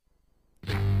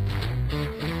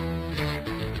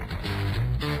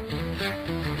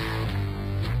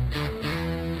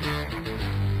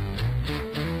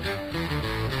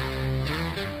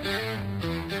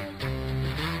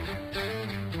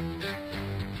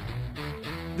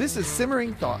This is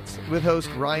Simmering Thoughts with host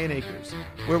Ryan Akers,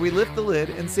 where we lift the lid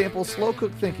and sample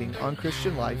slow-cooked thinking on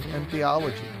Christian life and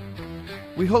theology.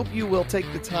 We hope you will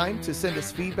take the time to send us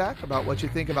feedback about what you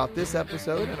think about this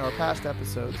episode and our past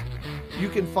episodes. You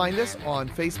can find us on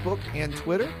Facebook and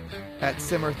Twitter at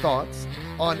Simmer Thoughts.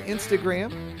 On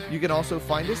Instagram, you can also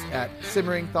find us at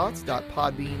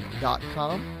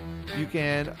simmeringthoughts.podbean.com. You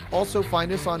can also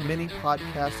find us on many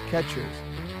podcast catchers.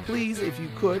 Please, if you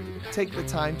could, take the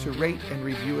time to rate and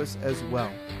review us as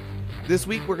well. This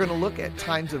week, we're going to look at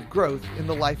times of growth in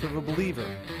the life of a believer.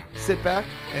 Sit back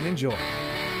and enjoy.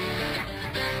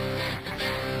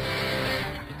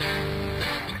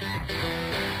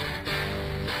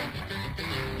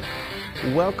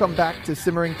 Welcome back to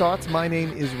Simmering Thoughts. My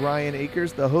name is Ryan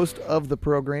Akers, the host of the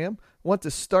program. I want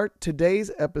to start today's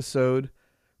episode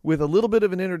with a little bit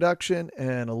of an introduction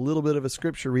and a little bit of a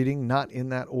scripture reading, not in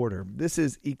that order. This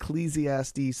is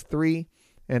Ecclesiastes 3,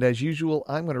 and as usual,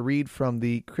 I'm going to read from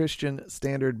the Christian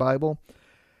Standard Bible.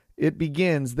 It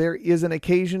begins, "There is an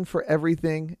occasion for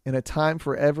everything and a time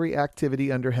for every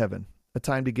activity under heaven, a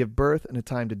time to give birth and a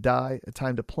time to die, a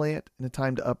time to plant and a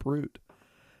time to uproot,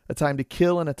 a time to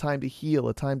kill and a time to heal,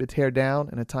 a time to tear down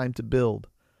and a time to build,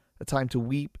 a time to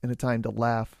weep and a time to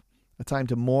laugh, a time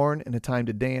to mourn and a time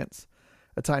to dance,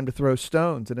 a time to throw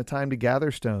stones and a time to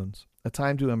gather stones, a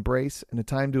time to embrace and a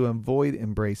time to avoid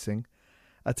embracing,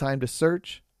 a time to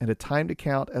search and a time to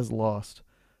count as lost,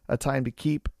 a time to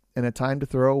keep and a time to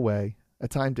throw away, a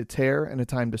time to tear and a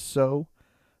time to sow,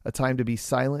 a time to be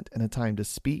silent and a time to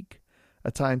speak,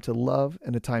 a time to love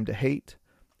and a time to hate,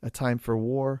 a time for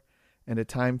war and a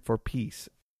time for peace."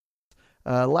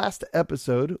 Last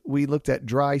episode, we looked at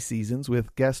dry seasons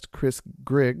with guest Chris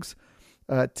Griggs.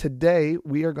 Today,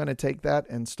 we are going to take that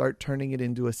and start turning it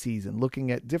into a season,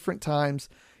 looking at different times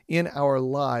in our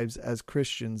lives as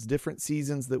Christians, different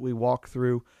seasons that we walk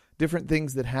through, different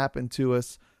things that happen to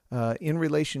us in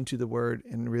relation to the Word,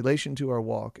 in relation to our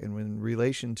walk, and in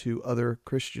relation to other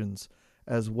Christians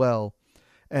as well.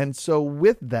 And so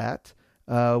with that,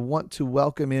 I want to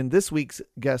welcome in this week's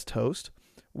guest host.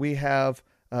 We have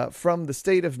from the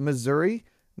state of Missouri,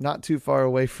 not too far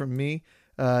away from me,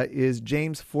 is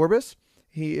James Forbes.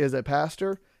 He is a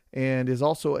pastor and is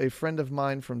also a friend of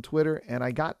mine from Twitter, and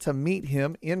I got to meet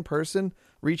him in person,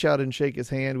 reach out and shake his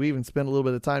hand. We even spent a little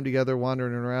bit of time together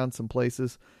wandering around some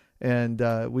places, and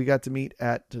we got to meet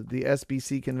at the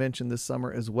SBC convention this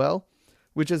summer as well,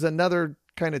 which is another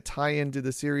kind of tie into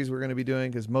the series we're going to be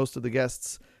doing, because most of the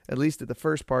guests, at least at the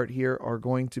first part here, are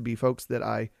going to be folks that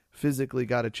I physically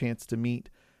got a chance to meet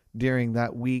during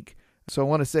that week. So I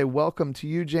want to say welcome to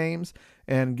you, James,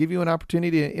 and give you an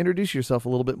opportunity to introduce yourself a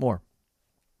little bit more.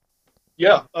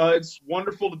 Yeah, it's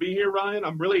wonderful to be here, Ryan.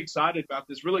 I'm really excited about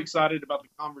this, really excited about the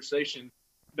conversation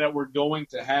that we're going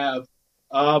to have.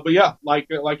 But yeah, like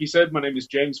you said, my name is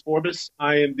James Forbes.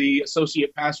 I am the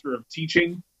Associate Pastor of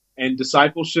Teaching and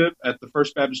Discipleship at the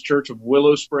First Baptist Church of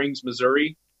Willow Springs,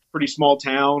 Missouri. Pretty small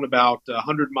town, about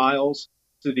 100 miles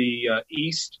to the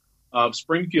east of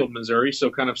Springfield, Missouri, so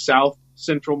kind of south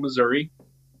central Missouri.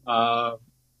 So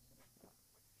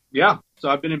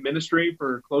I've been in ministry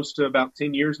for close to about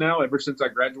 10 years now, ever since I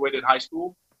graduated high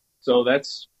school. So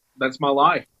that's my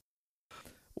life.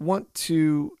 Want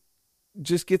to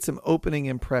just get some opening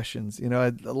impressions. You know,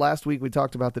 last week we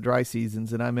talked about the dry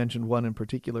seasons, and I mentioned one in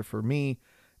particular for me,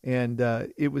 and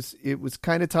it was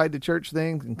kind of tied to church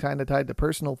things and kind of tied to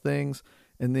personal things.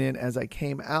 And then as I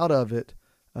came out of it,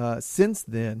 since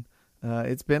then,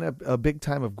 it's been a big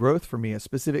time of growth for me, a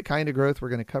specific kind of growth. We're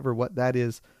going to cover what that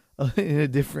is in a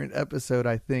different episode,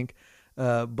 I think.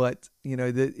 But, you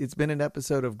know, it's been an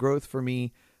episode of growth for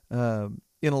me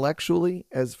intellectually,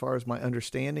 as far as my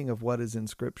understanding of what is in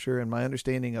Scripture and my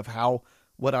understanding of how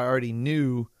what I already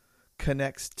knew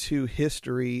connects to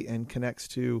history and connects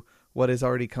to what has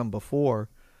already come before.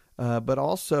 But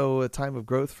also a time of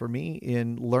growth for me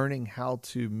in learning how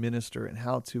to minister and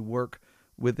how to work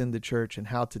within the church and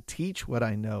how to teach what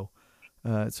I know.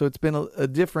 So it's been a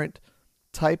different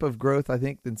type of growth, I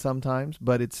think, than sometimes,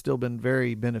 but it's still been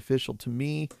very beneficial to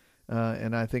me.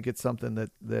 And I think it's something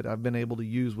that I've been able to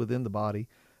use within the body.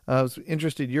 I was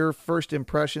interested, your first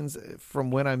impressions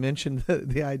from when I mentioned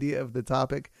the idea of the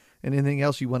topic, and anything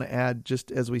else you want to add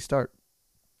just as we start.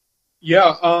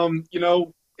 Yeah.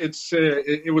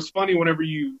 It was funny whenever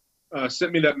you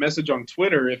sent me that message on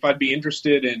Twitter, if I'd be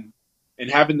interested in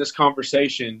having this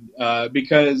conversation,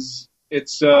 because it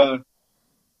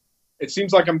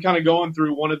seems like I'm kind of going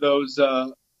through one of those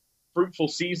fruitful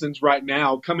seasons right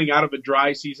now, coming out of a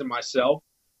dry season myself.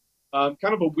 Kind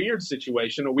of a weird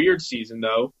situation, a weird season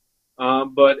though.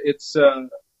 But it's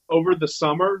over the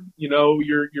summer,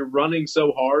 you're running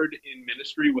so hard in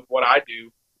ministry with what I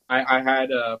do. I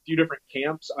had a few different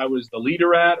camps I was the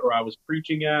leader at, or I was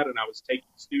preaching at, and I was taking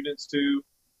students to.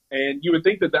 And you would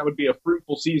think that would be a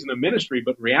fruitful season of ministry,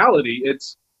 but in reality,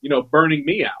 it's burning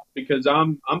me out because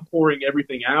I'm pouring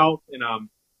everything out, and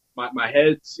my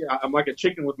head's I'm like a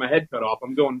chicken with my head cut off.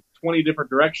 I'm going 20 different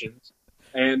directions,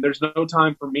 and there's no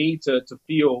time for me to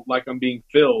feel like I'm being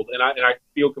filled, and I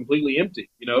feel completely empty,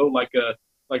 like a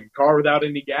car without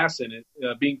any gas in it,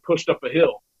 being pushed up a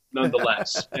hill,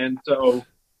 nonetheless. And so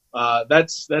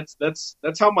that's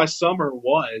how my summer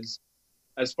was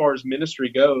as far as ministry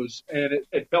goes, and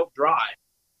it felt dry.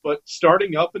 But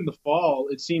starting up in the fall,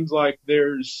 it seems like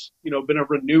there's been a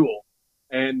renewal,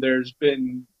 and there's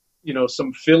been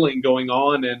some filling going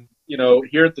on, and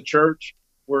here at the church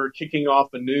we're kicking off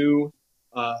a new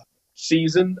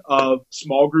season of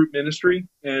small group ministry,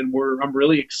 and I'm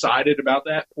really excited about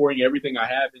that, pouring everything I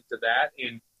have into that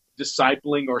and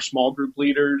discipling our small group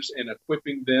leaders and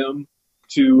equipping them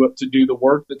to do the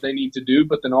work that they need to do,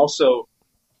 but then also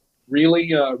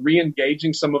really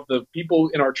re-engaging some of the people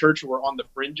in our church who are on the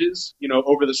fringes.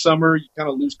 Over the summer, you kind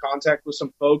of lose contact with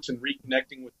some folks, and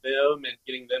reconnecting with them and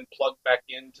getting them plugged back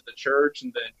into the church.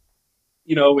 And then,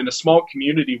 in a small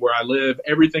community where I live,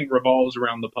 everything revolves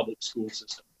around the public school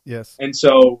system. Yes. And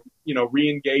so,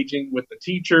 re-engaging with the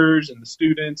teachers and the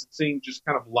students, and seeing just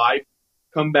kind of life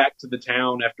come back to the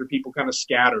town after people kind of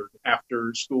scattered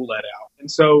after school let out. And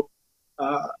so,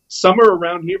 summer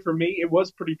around here for me, it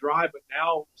was pretty dry, but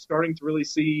now starting to really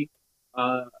see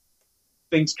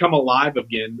things come alive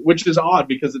again, which is odd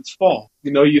because it's fall.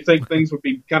 You think things would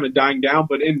be kind of dying down,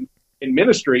 but in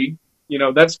ministry,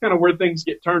 that's kind of where things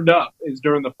get turned up, is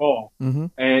during the fall. Mm-hmm.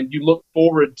 And you look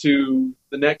forward to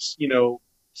the next,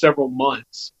 several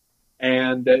months.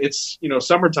 And it's,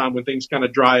 summertime when things kind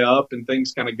of dry up and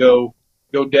things kind of go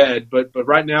dead. But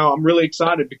right now I'm really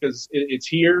excited because it's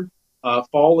here.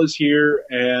 Fall is here,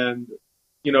 and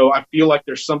I feel like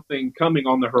there's something coming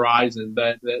on the horizon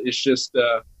that it's just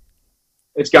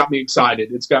it's got me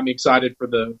excited. It's got me excited for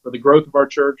the growth of our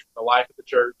church, for the life of the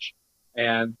church,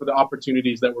 and for the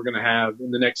opportunities that we're going to have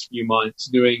in the next few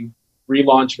months,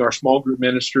 relaunching our small group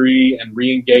ministry and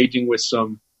re-engaging with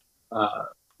some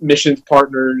missions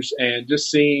partners, and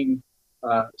just seeing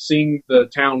the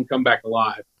town come back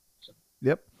alive. So.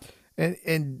 Yep.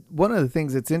 And one of the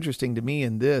things that's interesting to me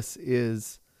in this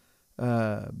is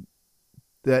that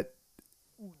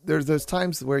there's those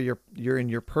times where you're in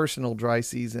your personal dry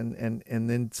season, and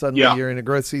then suddenly you're in a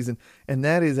growth season, and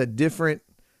that is a different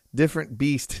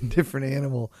beast and different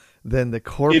animal than the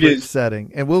corporate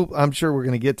setting. And I'm sure we're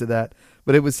going to get to that,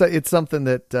 but it's something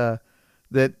that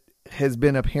has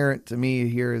been apparent to me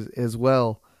here as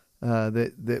well.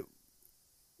 That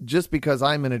just because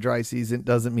I'm in a dry season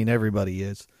doesn't mean everybody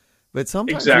is. But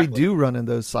sometimes we do run in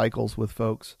those cycles with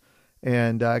folks.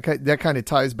 And that kind of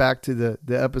ties back to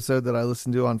the episode that I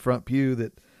listened to on Front Pew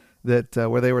that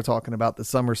where they were talking about the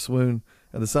summer swoon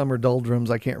and the summer doldrums.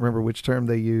 I can't remember which term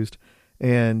they used.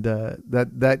 And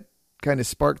that kind of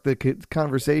sparked the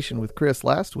conversation with Chris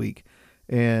last week.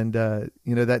 And,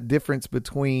 that difference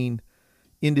between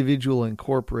individual and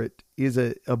corporate is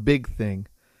a big thing.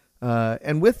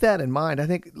 And with that in mind, I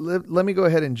think let me go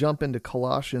ahead and jump into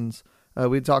Colossians.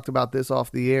 We talked about this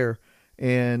off the air,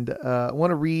 and I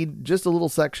want to read just a little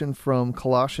section from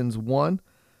Colossians 1,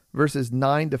 verses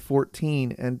 9 to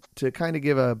 14, and to kind of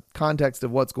give a context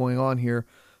of what's going on here.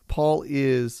 Paul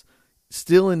is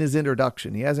still in his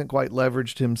introduction. He hasn't quite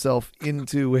leveraged himself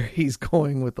into where he's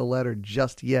going with the letter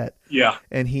just yet. Yeah.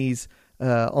 And he's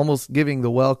almost giving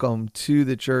the welcome to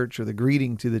the church, or the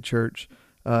greeting to the church.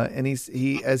 And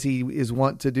he, as he is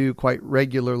wont to do quite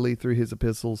regularly through his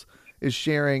epistles, is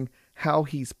sharing how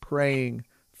he's praying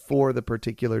for the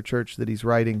particular church that he's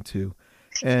writing to.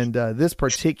 And this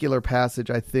particular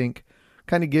passage, I think,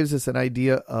 kind of gives us an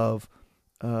idea of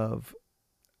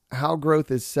how growth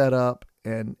is set up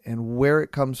and where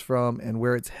it comes from and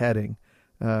where it's heading,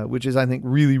 which is, I think,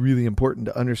 really, really important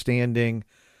to understanding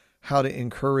how to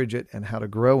encourage it and how to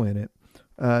grow in it.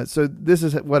 So this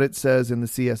is what it says in the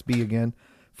CSB again.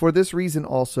 For this reason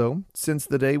also, since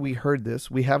the day we heard this,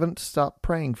 we haven't stopped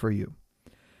praying for you.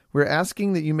 We're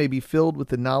asking that you may be filled with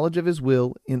the knowledge of his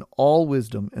will in all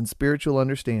wisdom and spiritual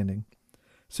understanding,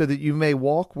 so that you may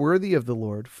walk worthy of the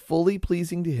Lord, fully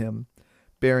pleasing to him,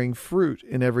 bearing fruit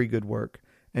in every good work,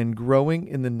 and growing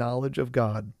in the knowledge of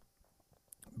God,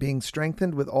 being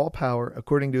strengthened with all power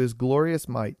according to his glorious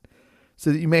might,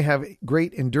 so that you may have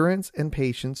great endurance and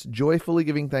patience, joyfully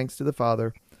giving thanks to the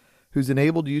Father, who's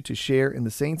enabled you to share in the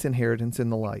saints' inheritance in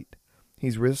the light.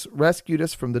 He's rescued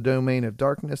us from the domain of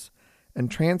darkness and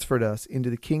transferred us into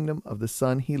the kingdom of the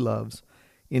Son he loves.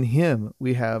 In him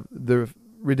we have the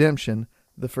redemption,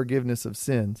 the forgiveness of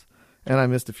sins. And I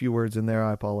missed a few words in there.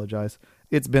 I apologize.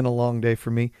 It's been a long day for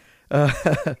me.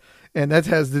 And that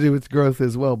has to do with growth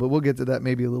as well, but we'll get to that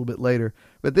maybe a little bit later.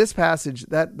 But this passage,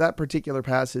 that particular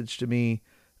passage to me,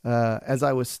 as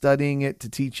I was studying it to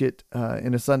teach it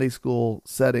in a Sunday school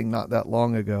setting not that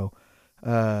long ago,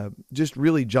 just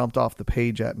really jumped off the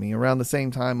page at me. Around the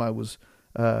same time I was,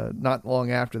 not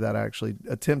long after that, I actually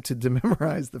attempted to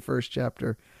memorize the first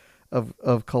chapter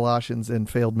of Colossians and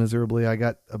failed miserably. I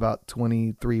got about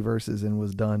 23 verses and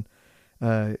was done.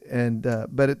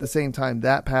 But at the same time,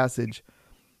 that passage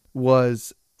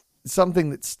was something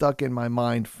that stuck in my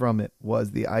mind from it,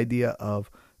 was the idea of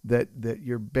that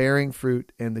you're bearing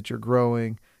fruit and that you're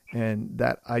growing, and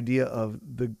that idea of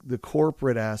the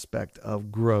corporate aspect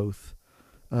of growth.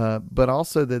 But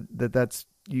also that's,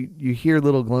 you hear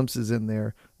little glimpses in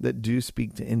there that do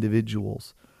speak to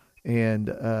individuals,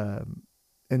 and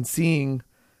seeing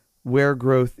where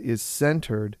growth is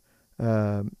centered,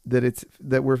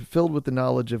 that we're filled with the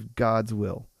knowledge of God's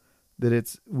will, that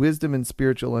it's wisdom and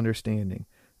spiritual understanding,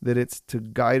 that it's to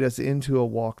guide us into a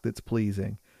walk that's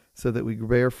pleasing, so that we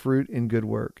bear fruit in good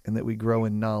work and that we grow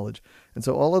in knowledge. And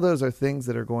so all of those are things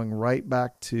that are going right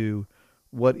back to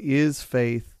what is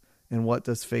faith and what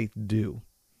does faith do,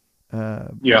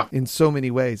 in so many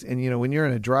ways. And, when you're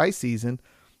in a dry season,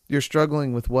 you're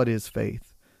struggling with what is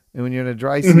faith. And when you're in a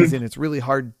dry season, it's really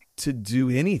hard to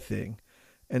do anything.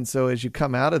 And so as you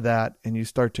come out of that and you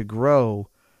start to grow,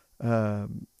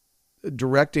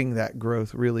 directing that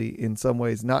growth really in some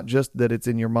ways, not just that it's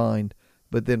in your mind,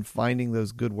 but then finding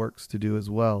those good works to do as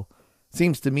well,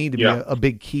 seems to me to be a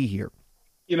big key here.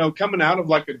 Coming out of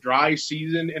like a dry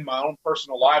season in my own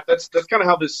personal life, that's kind of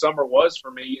how this summer was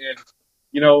for me. And,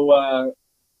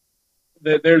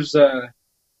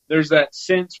 there's that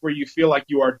sense where you feel like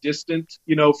you are distant,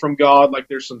 from God, like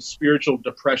there's some spiritual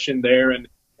depression there, and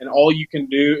all you can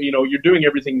do, you're doing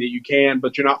everything that you can,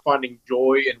 but you're not finding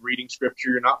joy in reading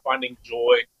scripture. You're not finding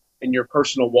joy in your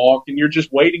personal walk, and you're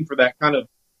just waiting for that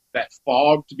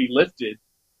fog to be lifted.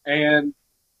 And,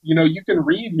 you can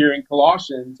read here in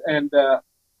Colossians, and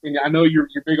I know you're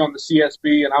big on the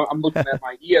CSB, and I'm looking at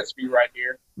my ESV right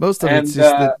here. Most of it's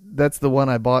just that's the one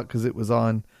I bought because it was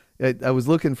on. I was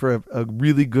looking for a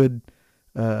really good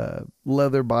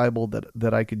leather Bible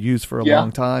that I could use for a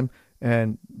long time.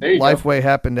 And Lifeway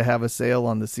happened to have a sale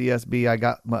on the CSB. I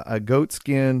got a goat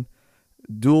skin,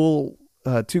 dual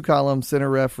 2-column center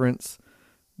reference.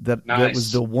 That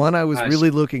was the one I was really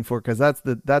looking for, because that's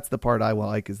the part I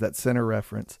like, is that center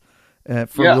reference.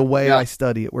 For the way I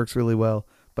study, it works really well.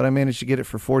 But I managed to get it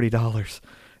for $40.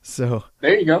 So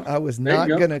there you go. I was not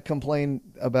going to complain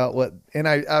about and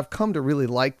I've come to really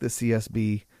like the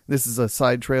CSB. This is a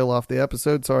side trail off the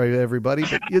episode. Sorry to everybody,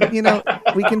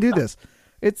 but we can do this.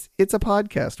 It's a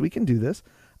podcast. We can do this.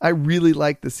 I really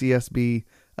like the CSB.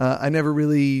 I never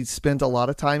really spent a lot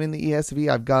of time in the ESV.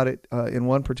 I've got it in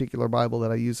one particular Bible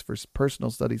that I use for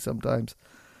personal study sometimes.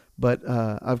 But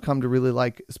I've come to really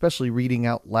like, especially reading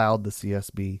out loud, the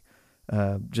CSB.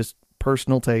 Just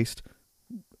personal taste.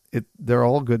 They're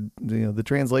all good. The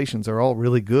translations are all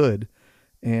really good.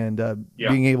 And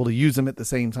being able to use them at the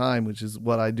same time, which is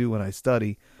what I do when I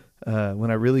study.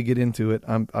 When I really get into it,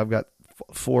 I've got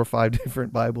 4 or 5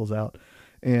 different Bibles out.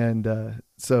 And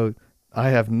so I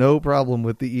have no problem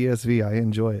with the ESV. I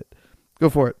enjoy it. Go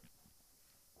for it.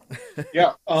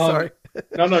 Yeah. Sorry.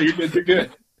 No, you're good. You're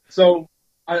good. So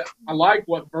I like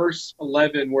what verse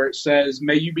 11, where it says,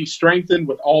 "May you be strengthened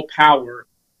with all power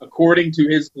according to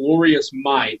his glorious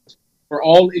might, for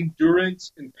all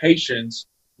endurance and patience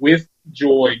with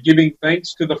joy, giving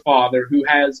thanks to the Father who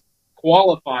has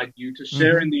qualified you to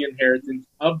share in the inheritance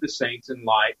of the saints in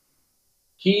light.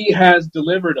 He has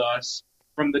delivered us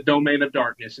from the domain of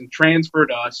darkness and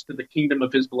transferred us to the kingdom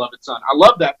of his beloved Son." I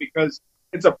love that, because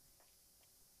it's a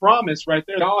promise right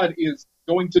there. God is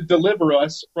going to deliver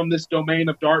us from this domain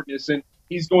of darkness, and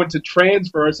he's going to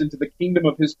transfer us into the kingdom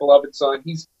of his beloved Son.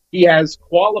 He has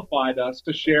qualified us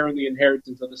to share in the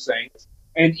inheritance of the saints.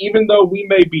 And even though we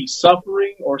may be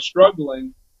suffering or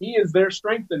struggling, he is there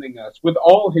strengthening us with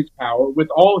all his power, with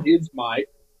all his might,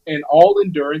 and all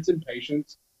endurance and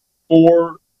patience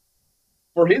for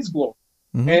his glory.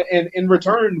 And in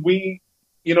return,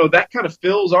 that kind of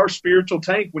fills our spiritual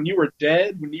tank. When you were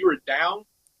dead, when you were down,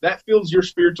 that fills your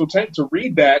spiritual tank, to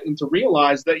read that and to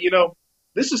realize that,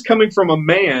 this is coming from a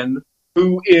man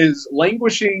who is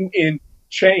languishing in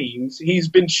chains. He's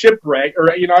been shipwrecked,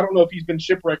 or, I don't know if he's been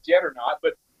shipwrecked yet or not,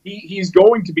 but he's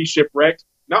going to be shipwrecked,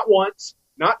 not once,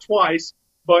 not twice,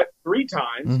 put 3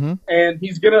 times, Mm-hmm. and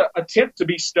he's going to attempt to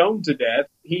be stoned to death.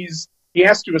 He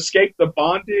has to escape the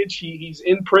bondage. He's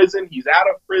in prison. He's out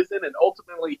of prison, and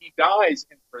ultimately he dies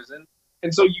in prison.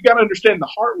 And so you got to understand the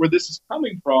heart where this is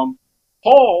coming from.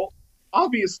 Paul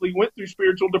obviously went through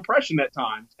spiritual depression at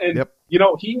times, and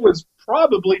Yep. he was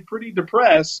probably pretty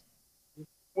depressed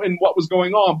in what was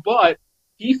going on, but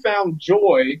he found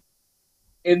joy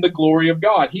in the glory of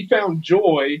God. He found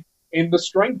joy in the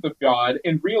strength of God,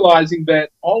 and realizing that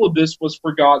all of this was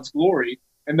for God's glory,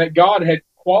 and that God had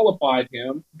qualified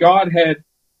him. God had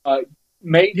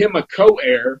made him a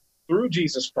co-heir through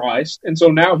Jesus Christ, and so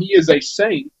now he is a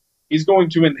saint. He's going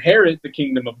to inherit the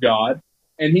kingdom of God,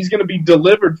 and he's going to be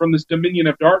delivered from this dominion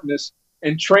of darkness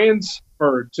and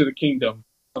transferred to the kingdom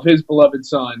of his beloved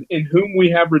Son, in whom we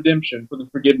have redemption for the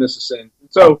forgiveness of sin. And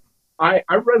so I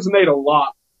resonate a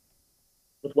lot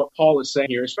with what Paul is saying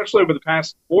here, especially over the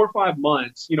past 4 or 5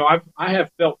 months. I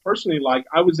have felt personally like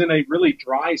I was in a really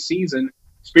dry season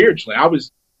spiritually. I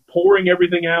was pouring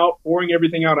everything out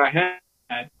I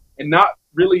had, and not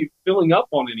really filling up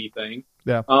on anything.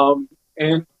 Yeah.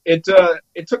 And it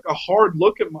took a hard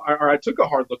look at I took a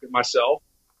hard look at myself,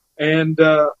 and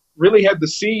really had to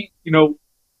see,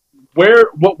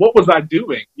 what was I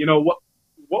doing?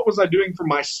 What was I doing for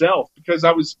myself? Because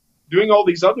I was doing all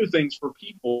these other things for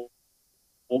people,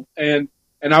 and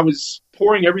I was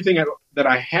pouring everything that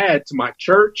I had to my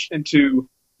church and to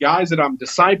guys that I'm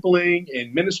discipling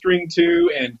and ministering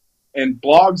to, and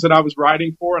blogs that I was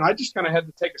writing for. And I just kind of had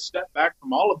to take a step back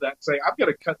from all of that and say, I've got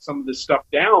to cut some of this stuff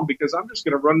down, because I'm just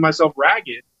going to run myself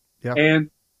ragged and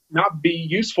not be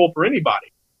useful for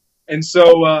anybody. And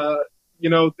so,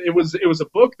 it was a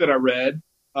book that I read,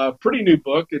 a pretty new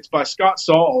book. It's by Scott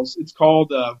Sauls. It's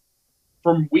called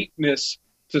From Weakness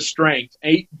to Strength,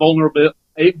 8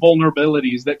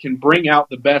 vulnerabilities that can bring out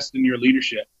the best in your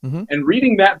leadership. Mm-hmm. And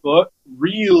reading that book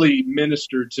really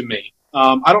ministered to me.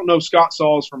 I don't know Scott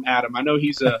Sauls from Adam. I know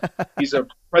he's a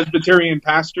Presbyterian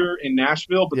pastor in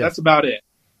Nashville, but that's about it.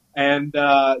 And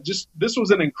this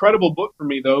was an incredible book for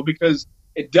me, though, because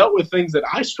it dealt with things that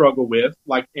I struggle with,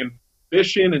 like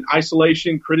ambition and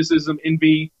isolation, criticism,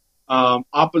 envy,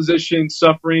 opposition,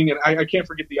 suffering, and I can't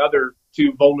forget the other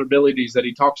 2 vulnerabilities that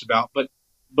he talks about. But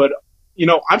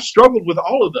I've struggled with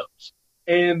all of those,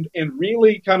 and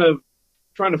really kind of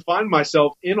trying to find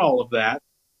myself in all of that.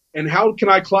 And how can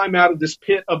I climb out of this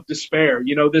pit of despair?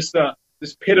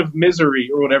 This pit of misery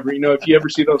or whatever. If you ever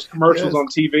see those commercials on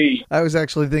TV. I was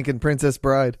actually thinking Princess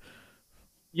Bride.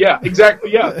 Yeah,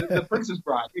 exactly. Yeah, the Princess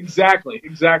Bride. Exactly.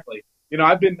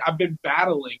 I've been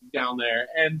battling down there,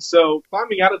 and so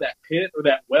climbing out of that pit or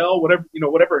that well,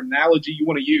 whatever analogy you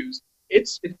want to use,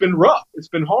 it's been rough. It's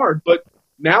been hard. But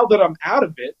now that I'm out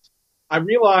of it, I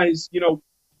realize,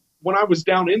 when I was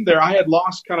down in there, I had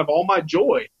lost kind of all my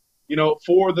joy,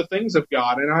 for the things of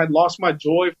God. And I had lost my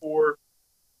joy for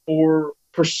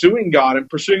pursuing God and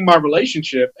pursuing my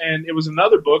relationship. And it was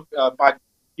another book by,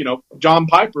 John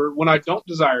Piper, When I Don't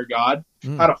Desire God,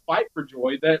 How to Fight for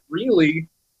Joy, that really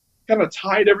kind of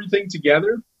tied everything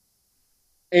together.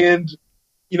 And,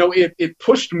 it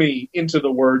pushed me into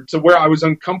the Word to where I was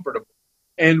uncomfortable.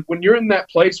 And when you're in that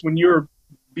place, when you're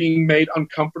being made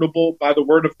uncomfortable by the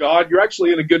Word of God, you're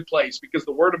actually in a good place, because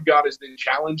the Word of God is then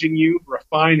challenging you,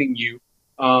 refining you,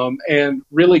 and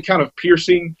really kind of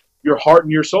piercing your heart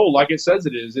and your soul, like it says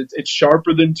it is. It's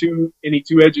sharper than any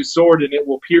two-edged sword, and it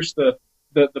will pierce the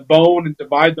bone and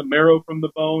divide the marrow from the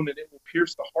bone, and it will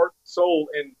pierce the heart and soul,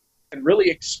 and really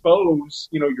expose,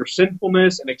 your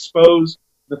sinfulness, and expose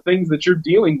the things that you're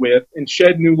dealing with, and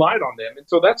shed new light on them. And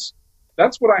so that's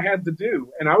what I had to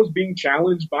do. And I was being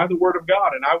challenged by the Word of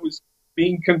God, and I was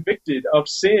being convicted of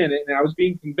sin, and I was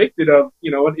being convicted of,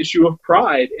 an issue of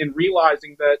pride, and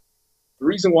realizing that the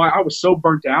reason why I was so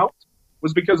burnt out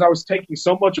was because I was taking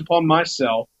so much upon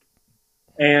myself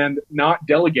and not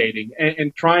delegating,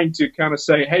 and trying to kind of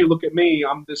say, hey, look at me,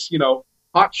 I'm this,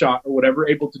 hotshot or whatever,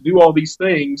 able to do all these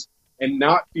things and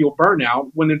not feel burnout,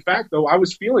 when in fact, though, I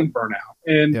was feeling burnout,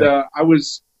 and I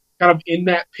was kind of in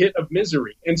that pit of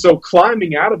misery. And so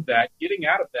climbing out of that, getting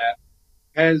out of that,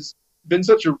 has been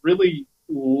such a really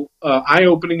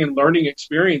eye-opening and learning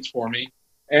experience for me.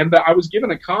 And I was given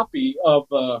a copy of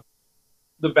the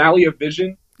Valley of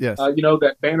Vision. Yes.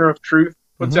 That Banner of Truth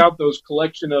puts out those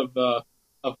collection of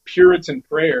Puritan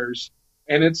prayers.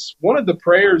 And it's one of the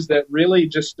prayers that really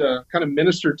just kind of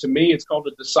ministered to me. It's called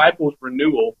The Disciples'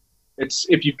 Renewal.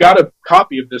 If you've got a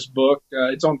copy of this book,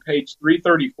 it's on page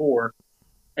 334.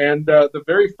 And the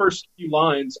very first few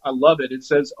lines, I love it. It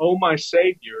says, "Oh, my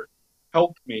Savior,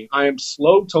 help me. I am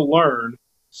slow to learn,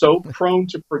 so prone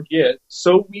to forget,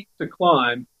 so weak to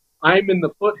climb. I am in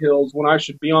the foothills when I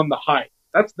should be on the height.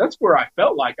 that's where I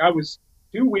felt like I was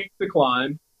too weak to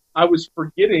climb. I was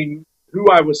forgetting who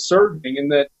I was serving,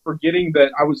 and that forgetting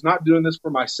that I was not doing this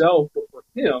for myself, but for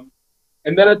him.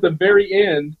 And then at the very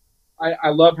end, I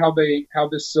love how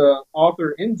this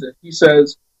author ends it. He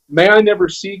says, "May I never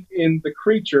seek in the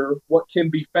creature what can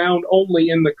be found only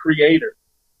in the Creator.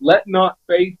 Let not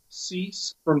faith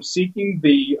cease from seeking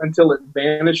thee until it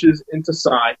vanishes into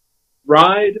sight.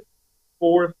 Ride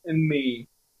forth in me,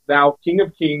 thou King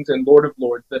of kings and Lord of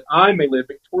lords, that I may live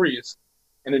victorious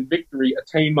and in victory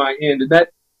attain my end." And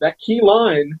that key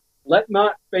line, "Let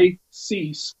not faith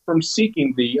cease from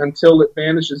seeking thee until it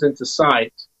vanishes into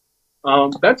sight,"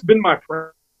 that's been my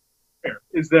prayer,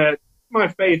 is that my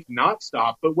faith not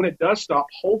stop, but when it does stop,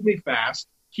 hold me fast,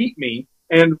 keep me,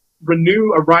 and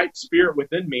renew a right spirit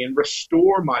within me, and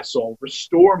restore my soul,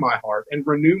 restore my heart, and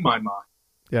renew my mind.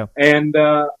 Yeah. And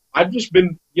I've just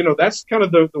been, that's kind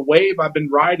of the wave I've been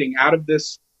riding out of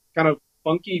this kind of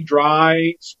funky,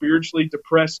 dry, spiritually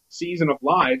depressed season of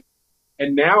life.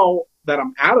 And now that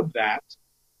I'm out of that,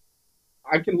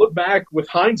 I can look back with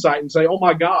hindsight and say, oh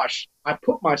my gosh, I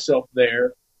put myself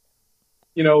there,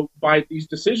 by these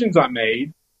decisions I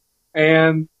made.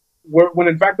 And when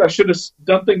in fact I should have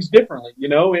done things differently,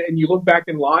 and you look back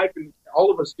in life, and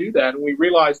all of us do that, and we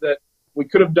realize that we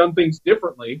could have done things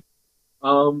differently.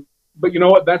 But you know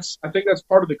what? I think that's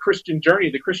part of the Christian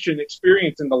journey, the Christian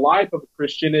experience in the life of a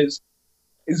Christian is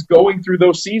going through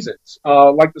those seasons.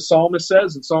 Like the psalmist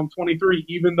says in Psalm 23,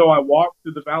 "Even though I walk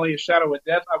through the valley of shadow of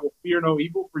death, I will fear no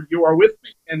evil, for you are with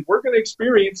me." And we're going to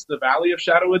experience the valley of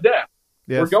shadow of death.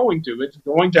 Yes. We're going to. It's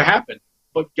going to happen.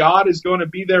 But God is going to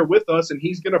be there with us, and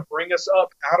he's going to bring us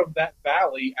up out of that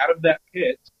valley, out of that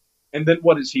pit. And then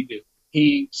what does he do?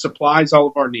 He supplies all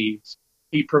of our needs.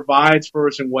 He provides for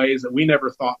us in ways that we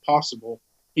never thought possible.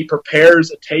 He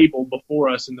prepares a table before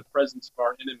us in the presence of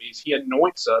our enemies. He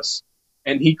anoints us,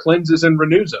 and he cleanses and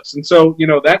renews us. And so,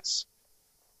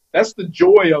 that's the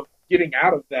joy of getting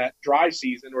out of that dry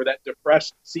season or that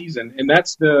depressed season. And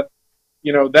that's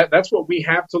that's what we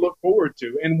have to look forward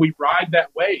to. And we ride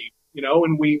that wave,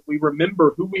 and we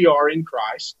remember who we are in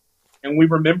Christ, and we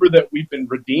remember that we've been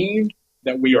redeemed,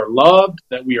 that we are loved,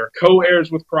 that we are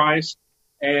co-heirs with Christ,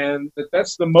 and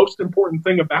that's the most important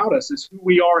thing about us is who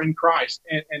we are in Christ.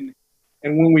 And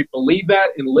when we believe that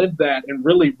and live that and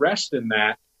really rest in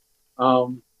that,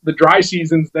 the dry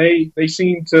seasons, they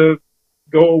seem to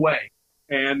go away.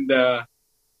 And our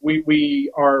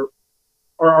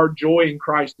joy in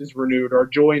Christ is renewed. Our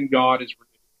joy in God is renewed.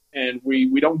 And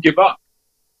we don't give up,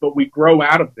 but we grow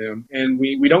out of them. And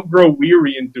we don't grow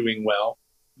weary in doing well,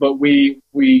 but we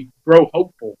grow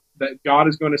hopeful that God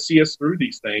is going to see us through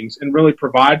these things and really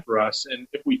provide for us. And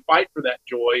if we fight for that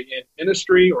joy in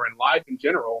ministry or in life in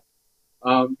general,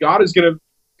 God is going to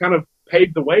kind of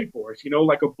pave the way for us,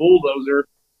 like a bulldozer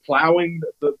plowing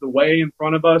the way in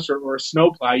front of us, or a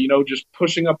snow plow, just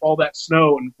pushing up all that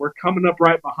snow, and we're coming up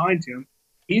right behind him.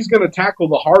 He's going to tackle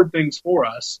the hard things for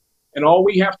us. And all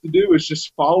we have to do is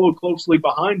just follow closely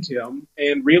behind him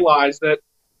and realize that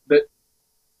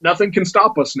nothing can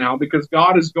stop us now, because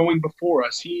God is going before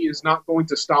us. He is not going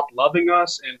to stop loving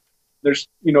us. And there's,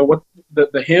 what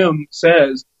the hymn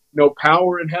says, no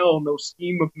power in hell, no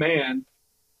scheme of man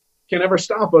can ever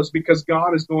stop us, because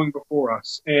God is going before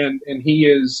us, and he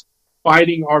is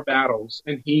fighting our battles,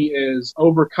 and he is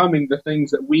overcoming the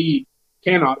things that we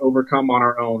cannot overcome on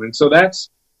our own. And so that's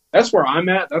where I'm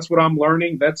at. That's what I'm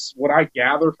learning. That's what I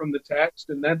gather from the text.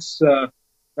 And that's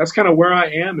kind of where I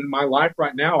am in my life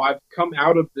right now. I've come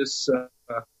out of this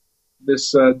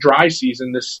dry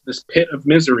season, this pit of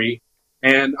misery,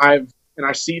 and I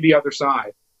see the other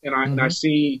side, and I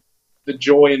see the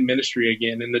joy in ministry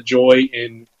again, and the joy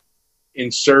in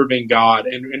serving God,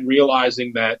 and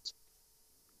realizing that,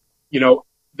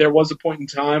 there was a point in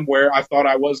time where I thought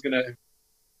I was going to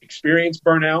experience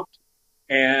burnout,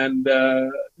 and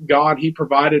God, he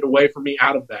provided a way for me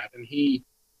out of that. And he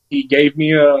gave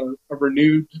me a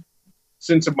renewed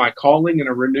sense of my calling, and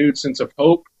a renewed sense of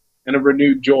hope, and a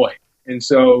renewed joy. And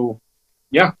so,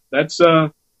 yeah, that's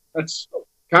kind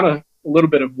of a little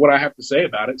bit of what I have to say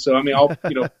about it. So, I mean, I'll,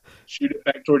 shoot it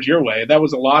back towards your way. That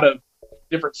was a lot of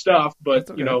different stuff, but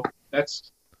okay.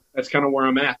 That's kind of where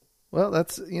I'm at. Well,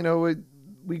 that's,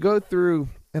 we go through,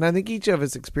 and I think each of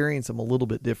us experience them a little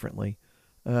bit differently.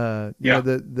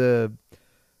 The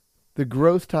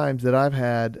growth times that I've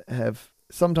had have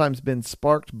sometimes been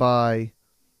sparked by,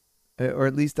 or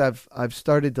at least I've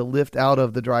started to lift out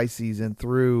of the dry season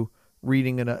through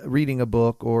reading a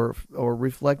book, or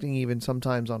reflecting even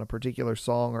sometimes on a particular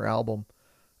song or album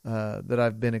that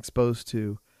I've been exposed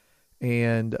to.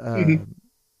 And,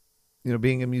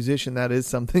 being a musician, that is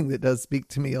something that does speak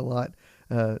to me a lot.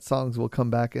 songs will come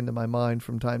back into my mind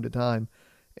from time to time,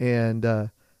 and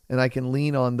I can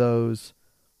lean on those,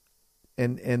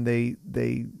 and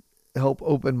they help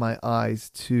open my eyes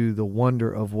to the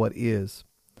wonder of what is.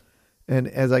 And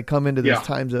as I come into those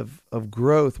times of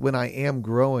growth, when I am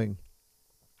growing,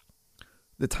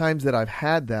 the times that I've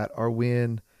had that are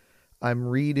when I'm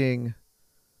reading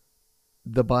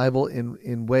the Bible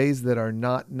in ways that are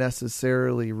not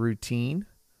necessarily routine.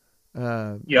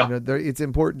 It's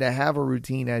important to have a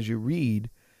routine as you read.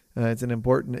 It's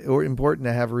important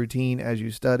to have a routine as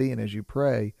you study and as you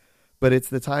pray. But it's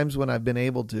the times when I've been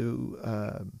able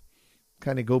to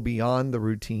kind of go beyond the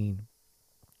routine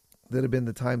that have been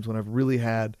the times when I've really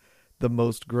had the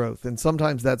most growth. And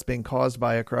sometimes that's been caused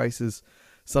by a crisis.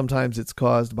 Sometimes it's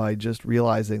caused by just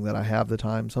realizing that I have the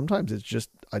time. Sometimes it's just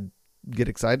I get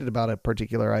excited about a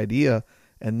particular idea,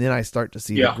 and then I start to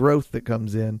see the growth that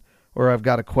comes in, or I've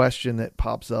got a question that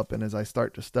pops up, and as I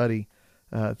start to study,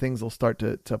 things will start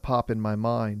to pop in my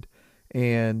mind.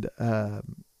 And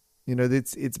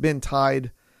it's been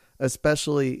tied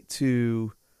especially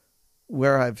to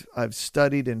where I've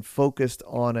studied and focused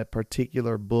on a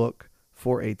particular book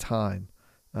for a time.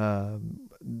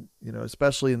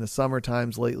 Especially in the summer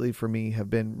times lately for me have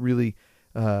been really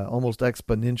almost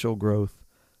exponential growth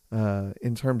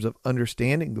in terms of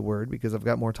understanding the Word, because I've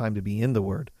got more time to be in the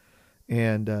Word.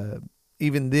 And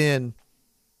even then,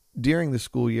 during the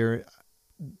school year,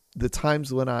 the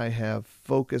times when I have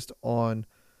focused on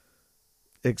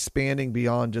expanding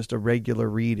beyond just a regular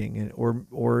reading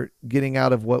or getting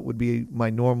out of what would be my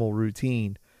normal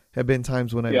routine have been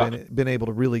times when I've been able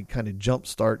to really kind of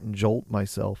jumpstart and jolt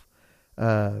myself.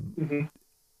 And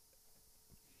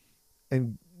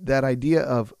that idea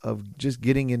of just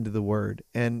getting into the Word.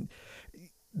 And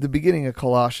the beginning of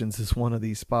Colossians is one of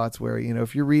these spots where,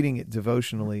 if you're reading it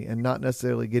devotionally and not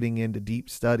necessarily getting into deep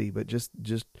study, but just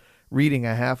reading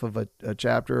a half of a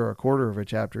chapter or a quarter of a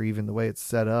chapter, even the way it's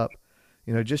set up,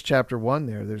 just chapter 1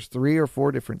 there's 3 or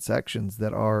 4 different sections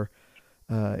that are,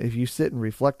 if you sit and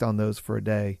reflect on those for a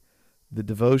day, the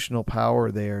devotional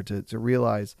power there to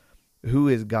realize who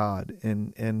is God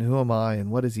and who am I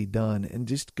and what has he done, and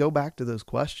just go back to those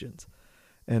questions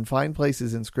and find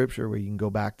places in Scripture where you can go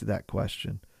back to that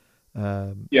question.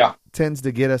 Tends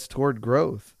to get us toward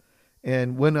growth.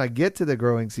 And when I get to the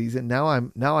growing season, now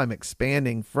I'm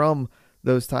expanding from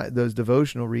those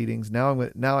devotional readings.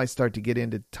 Now I start to get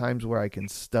into times where I can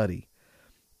study,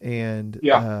 and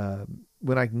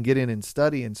when I can get in and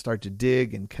study and start to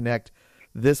dig and connect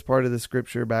this part of the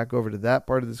Scripture back over to that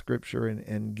part of the Scripture,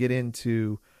 and get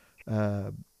into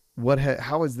how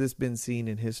has this been seen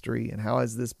in history, and how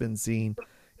has this been seen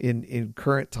in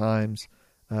current times.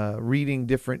 Reading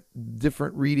different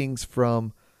readings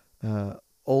from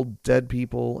old dead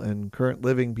people and current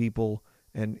living people,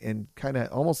 and kind of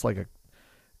almost like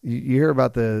you hear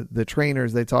about the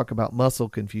trainers, they talk about muscle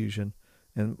confusion.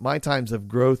 And my times of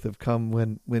growth have come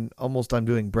when almost I'm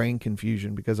doing brain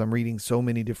confusion, because I'm reading so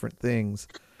many different things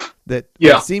that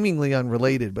are seemingly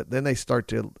unrelated, but then you start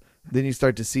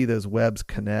to see those webs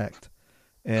connect,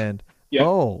 and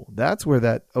that's where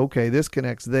this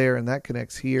connects there and that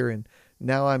connects here, and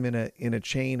now I'm in a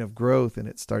chain of growth, and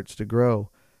it starts to grow.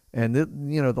 And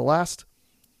the last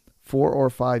 4 or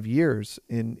 5 years,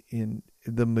 in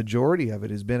the majority of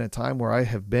it has been a time where I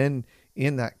have been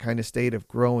in that kind of state of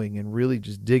growing and really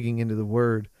just digging into the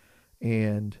Word,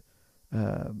 and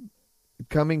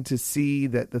coming to see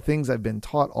that the things I've been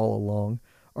taught all along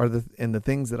and the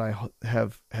things that I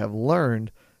have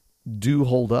learned do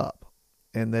hold up,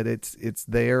 and that it's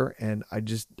there, and I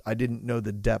didn't know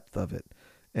the depth of it.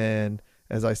 And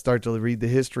as I start to read the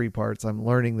history parts, I'm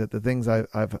learning that the things I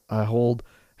hold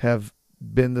have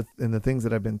been the things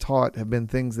that I've been taught have been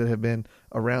things that have been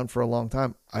around for a long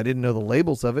time. I didn't know the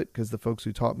labels of it because the folks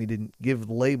who taught me didn't give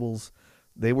the labels.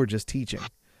 They were just teaching.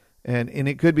 And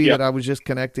it could be that I was just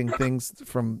connecting things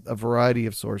from a variety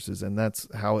of sources, and that's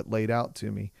how it laid out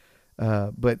to me.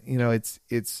 But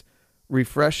it's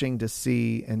refreshing to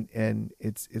see, and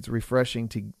it's refreshing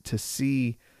to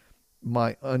see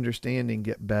my understanding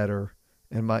get better.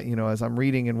 And as I'm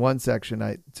reading in one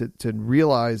section, to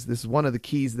realize this is one of the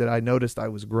keys that I noticed I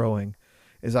was growing,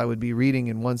 is I would be reading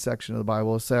in one section of the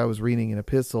Bible. Let's say I was reading an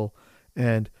epistle,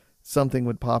 and something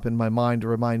would pop in my mind to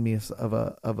remind me of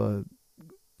a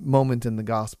moment in the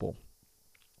gospel.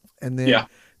 And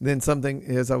then something,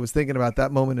 as I was thinking about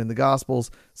that moment in the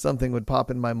Gospels, something would pop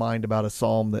in my mind about a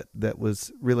psalm that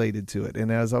was related to it.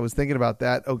 And as I was thinking about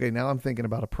that, okay, now I'm thinking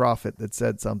about a prophet that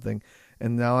said something.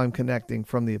 And now I'm connecting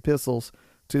from the epistles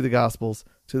to the Gospels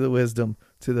to the wisdom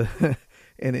to the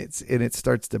and it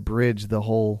starts to bridge the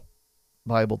whole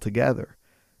Bible together.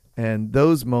 And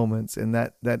those moments and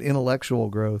that intellectual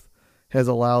growth has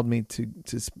allowed me to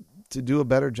do a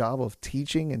better job of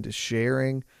teaching and to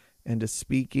sharing and to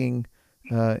speaking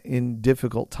in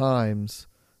difficult times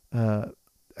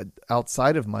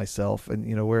outside of myself,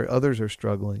 and where others are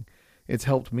struggling. It's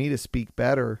helped me to speak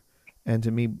better and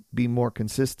to me be more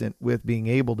consistent with being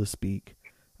able to speak,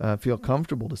 feel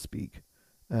comfortable to speak,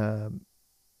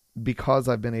 because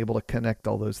I've been able to connect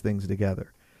all those things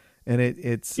together. And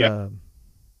it's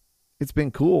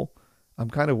been cool.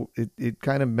 It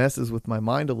kind of messes with my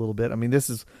mind a little bit. I mean, this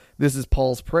is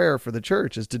Paul's prayer for the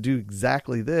church, is to do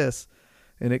exactly this.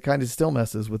 And it kind of still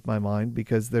messes with my mind,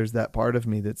 because there's that part of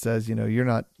me that says, you're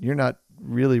not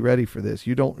really ready for this.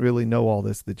 You don't really know all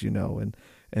this that you know.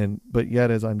 But yet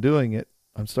as I'm doing it,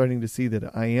 I'm starting to see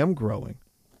that I am growing.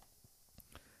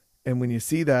 And when you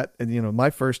see that, and my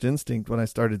first instinct when I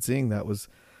started seeing that was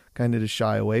kind of to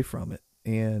shy away from it.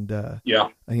 And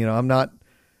I'm not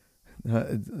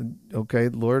okay,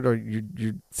 Lord, or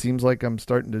you seems like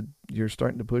you're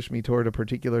starting to push me toward a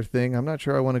particular thing. I'm not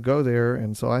sure I want to go there.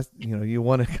 And so you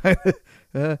want to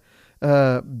kind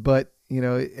of, but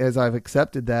as I've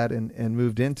accepted that and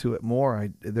moved into it more,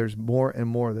 there's more and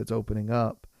more that's opening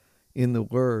up in the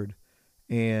Word,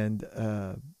 and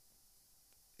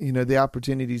the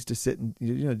opportunities to sit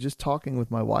and just talking with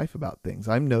my wife about things.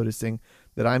 I'm noticing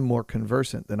that I'm more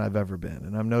conversant than I've ever been,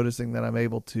 and I'm noticing that I'm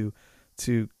able to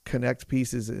connect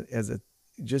pieces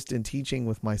just in teaching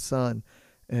with my son.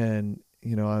 And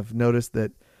I've noticed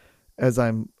that as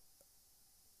I'm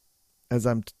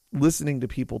listening to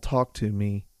people talk to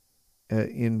me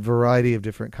in variety of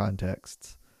different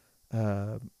contexts,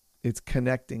 it's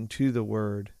connecting to the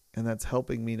Word, and that's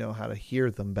helping me know how to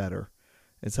hear them better.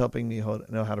 It's helping me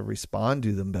know how to respond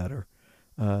to them better.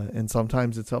 And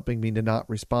sometimes it's helping me to not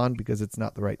respond because it's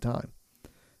not the right time,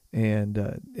 and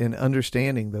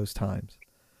understanding those times.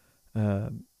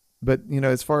 But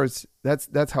as far as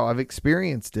that's how I've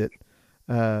experienced it.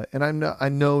 And I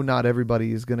know not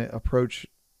everybody is going to approach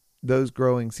those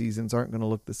growing seasons, aren't going to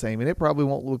look the same, and it probably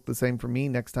won't look the same for me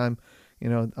next time.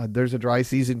 There's a dry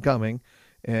season coming,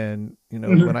 and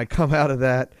when I come out of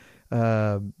that,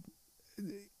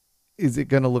 is it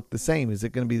going to look the same? Is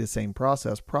it going to be the same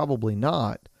process? Probably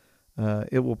not.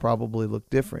 It will probably look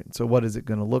different. So what is it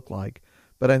going to look like?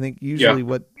 But I think usually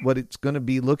what it's going to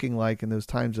be looking like in those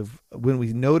times of when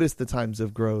we notice the times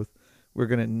of growth, we're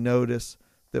going to notice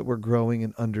that we're growing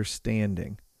in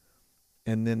understanding.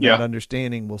 And then that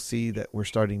understanding, we'll see that we're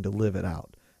starting to live it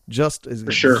out. Just as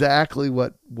exactly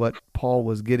what Paul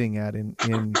was getting at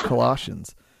in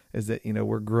Colossians, is that,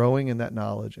 we're growing in that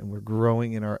knowledge, and we're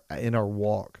growing in our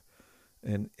walk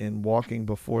and walking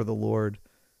before the Lord,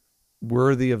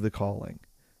 worthy of the calling.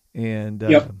 And,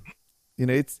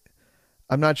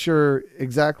 I'm not sure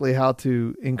exactly how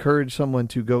to encourage someone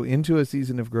to go into a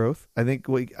season of growth. I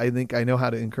think I know how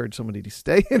to encourage somebody to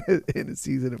stay in a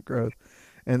season of growth,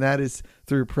 and that is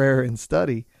through prayer and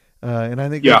study. And I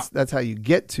think that's how you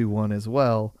get to one as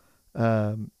well.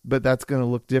 But that's going to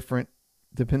look different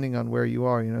depending on where you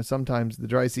are. Sometimes the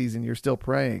dry season, you're still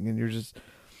praying, and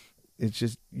it's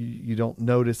just you don't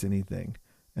notice anything.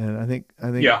 And I think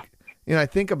I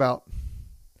think about,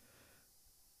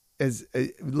 as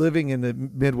living in the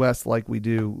Midwest like we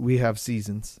do, we have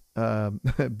seasons,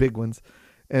 big ones.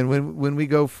 And when we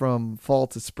go from fall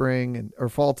to spring or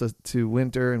fall to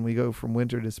winter, and we go from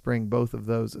winter to spring, both of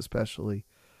those especially,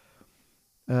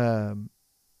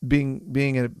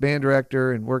 being a band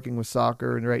director and working with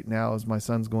soccer, and right now as my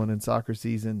son's going in soccer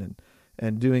season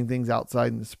and doing things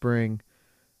outside in the spring,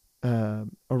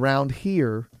 around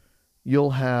here,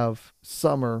 you'll have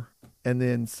summer, and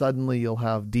then suddenly you'll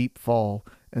have deep fall.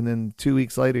 And then 2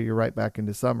 weeks later, you're right back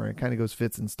into summer. It kind of goes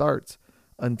fits and starts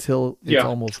until it's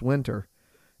almost winter.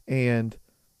 And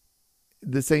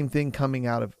the same thing coming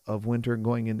out of winter and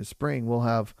going into spring, we'll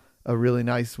have a really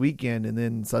nice weekend, and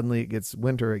then suddenly it gets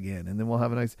winter again. And then we'll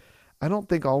have I don't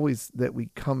think always that we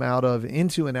come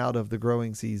into and out of the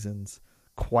growing seasons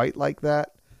quite like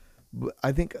that. But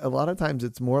I think a lot of times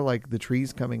it's more like the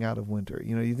trees coming out of winter.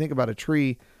 You think about a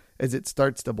tree as it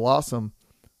starts to blossom,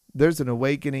 there's an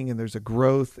awakening, and there's a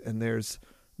growth, and there's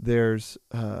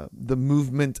the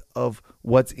movement of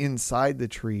what's inside the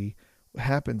tree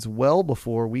happens well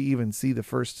before we even see the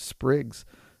first sprigs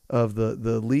of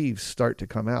the leaves start to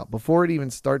come out. Before it even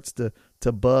starts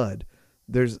to bud,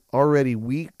 there's already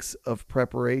weeks of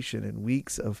preparation and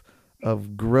weeks of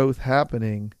growth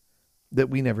happening that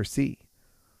we never see.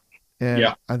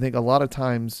 And I think a lot of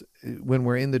times when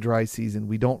we're in the dry season,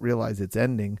 we don't realize it's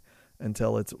ending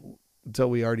until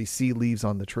we already see leaves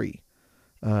on the tree.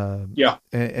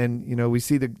 And we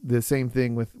see the same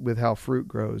thing with how fruit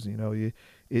grows.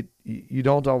 You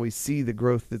don't always see the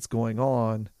growth that's going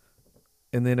on,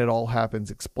 and then it all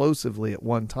happens explosively at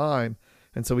one time.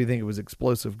 And so we think it was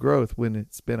explosive growth when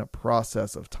it's been a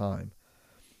process of time.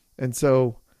 And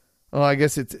so I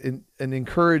guess it's an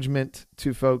encouragement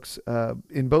to folks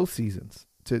in both seasons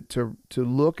to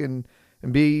look and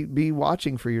be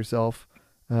watching for yourself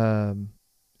and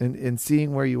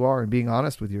seeing where you are and being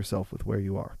honest with yourself with where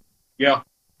you are. Yeah,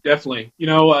 definitely.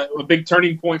 A big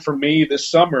turning point for me this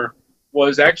summer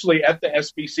was actually at the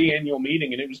SBC annual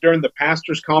meeting, and it was during the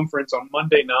pastors' conference on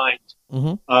Monday night,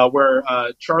 where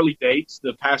Charlie Dates,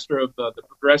 the pastor of the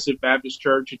Progressive Baptist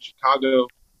Church in Chicago,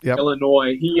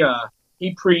 Illinois,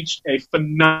 he preached a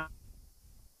phenomenal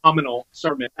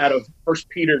sermon out of 1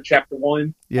 Peter chapter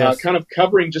 1, kind of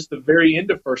covering just the very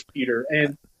end of 1 Peter.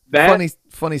 And that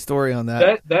funny story on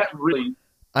that. That really,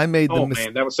 I made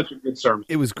man, that was such a good sermon.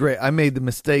 It was great. I made the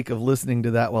mistake of listening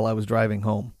to that while I was driving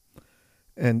home.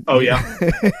 And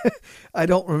I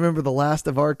don't remember the last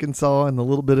of Arkansas and the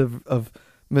little bit of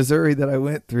Missouri that I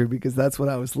went through, because that's when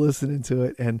I was listening to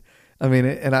it. And I mean,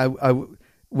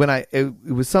 it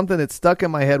was something that stuck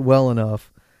in my head well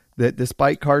enough that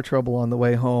despite car trouble on the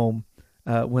way home,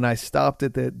 when I stopped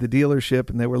at the dealership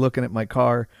and they were looking at my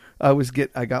car,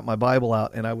 I got my Bible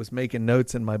out and I was making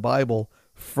notes in my Bible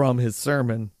from his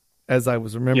sermon as I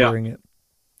was remembering it.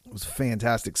 It was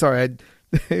fantastic. Sorry,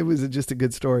 it was just a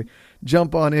good story.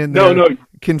 Jump on in there. No.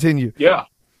 Continue. Yeah.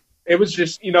 It was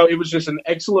just an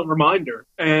excellent reminder.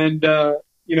 And,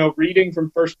 reading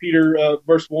from 1 Peter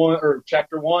verse 1 or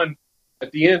chapter 1,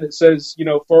 at the end it says,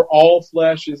 for all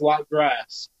flesh is like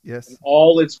grass. Yes. And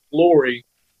all its glory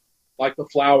like the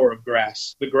flower of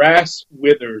grass. The grass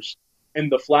withers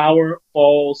and the flower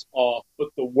falls off, but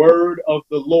the word of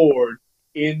the Lord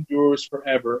endures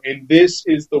forever. And this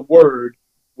is the word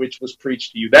which was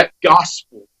preached to you. That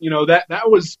gospel, that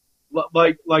was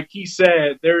like he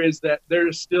said, there is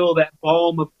still that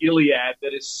balm of Gilead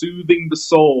that is soothing the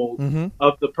soul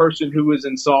of the person who is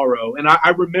in sorrow. And I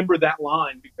remember that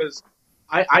line because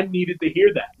I needed to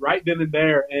hear that right then and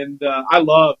there. And I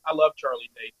love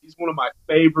Charlie Dates. He's one of my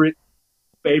favorite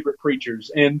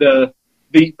preachers. And the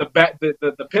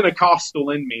Pentecostal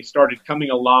in me started coming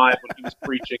alive when he was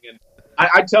preaching. And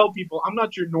I tell people, I'm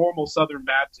not your normal Southern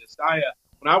Baptist.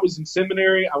 When I was in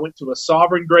seminary, I went to a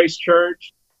Sovereign Grace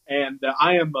church, and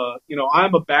I am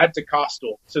a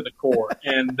Baptist-costal to the core.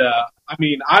 And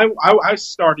I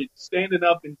started standing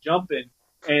up and jumping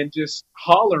and just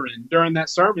hollering during that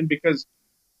sermon because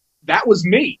that was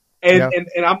me. And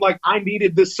I'm like, I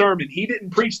needed this sermon. He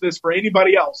didn't preach this for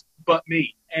anybody else but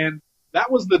me. And that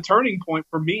was the turning point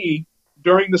for me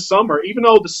during the summer, even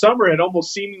though the summer had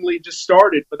almost seemingly just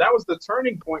started. But that was the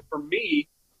turning point for me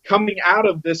coming out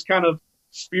of this kind of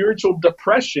spiritual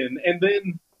depression. And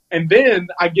then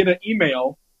I get an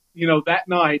email, that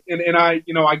night, and I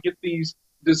get these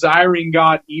Desiring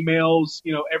God emails,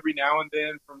 every now and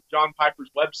then from John Piper's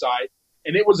website.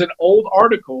 And it was an old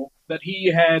article that he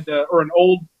had, or an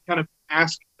old kind of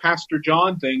Ask Pastor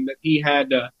John thing that he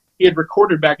had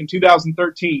recorded back in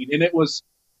 2013. And it was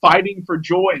fighting for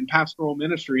joy in pastoral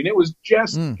ministry. And it was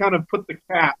just kind of put the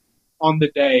cap on the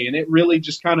day. And it really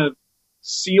just kind of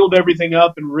sealed everything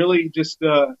up and really just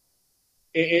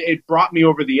it brought me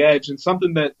over the edge. And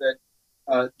something that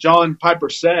John Piper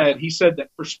said, he said that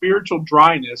for spiritual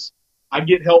dryness, I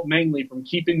get help mainly from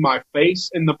keeping my face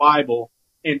in the Bible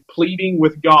and pleading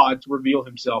with God to reveal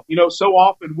himself. So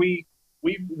often we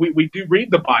do read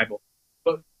the Bible,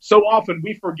 but so often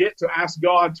we forget to ask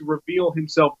God to reveal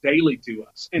himself daily to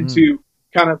us and to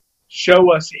kind of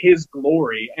show us his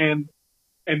glory. And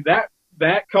that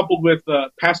coupled with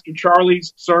Pastor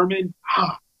Charlie's sermon,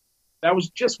 that was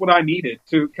just what I needed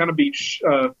to kind of be,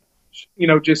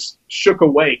 just shook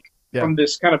awake from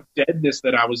this kind of deadness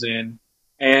that I was in,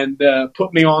 and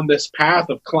put me on this path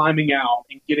of climbing out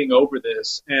and getting over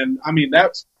this. And I mean,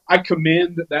 I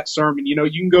commend that sermon. You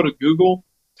can go to Google,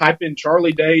 type in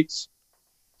Charlie Dates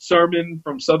sermon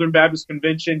from Southern Baptist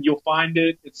Convention. You'll find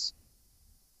it. It's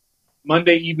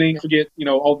Monday evening. I forget,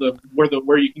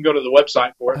 where you can go to the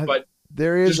website for it, but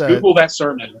just Google that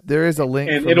sermon. There is a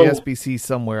link from the SBC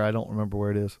somewhere. I don't remember where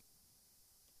it is.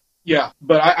 Yeah,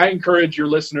 but I encourage your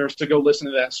listeners to go listen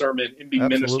to that sermon and be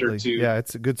ministered to. Yeah,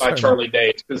 it's a good by sermon. Charlie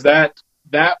Dates, because that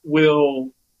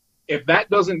will, if that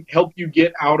doesn't help you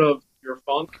get out of your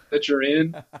funk that you're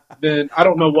in, then I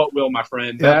don't know what will, my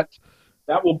friend. Yeah.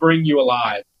 That will bring you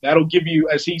alive. That'll give you,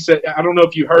 as he said, I don't know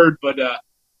if you heard, but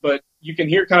you can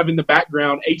hear kind of in the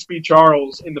background, H.B.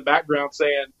 Charles in the background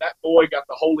saying, that boy got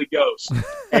the Holy Ghost.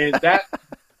 And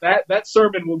that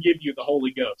sermon will give you the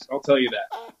Holy Ghost. I'll tell you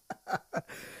that.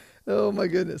 Oh my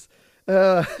goodness.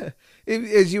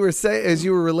 As you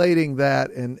were relating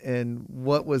that and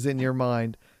what was in your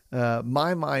mind,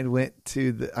 my mind went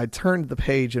to I turned the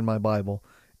page in my Bible,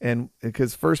 and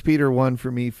because 1 Peter 1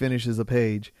 for me finishes a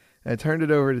page, and I turned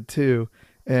it over to 2,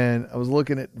 and I was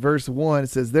looking at verse 1. It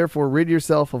says, "Therefore rid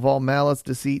yourself of all malice,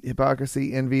 deceit,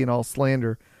 hypocrisy, envy, and all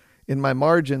slander." In my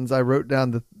margins, I wrote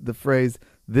down the phrase,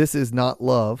 "This is not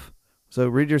love." So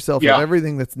rid yourself of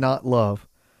everything that's not love.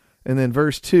 And then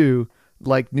verse 2,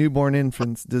 like newborn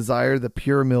infants, desire the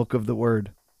pure milk of the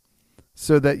word,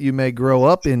 so that you may grow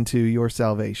up into your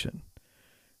salvation.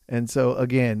 And so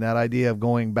again, that idea of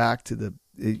going back to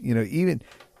even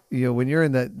when you're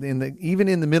even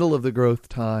in the middle of the growth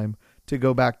time, to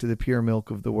go back to the pure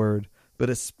milk of the word, but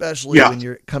especially when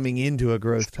you're coming into a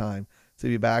growth time, to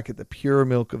be back at the pure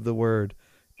milk of the word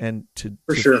and to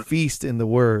feast in the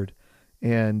word.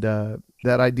 And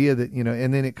that idea that,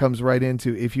 and then it comes right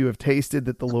into, if you have tasted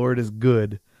that the Lord is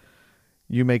good,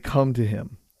 you may come to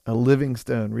him, a living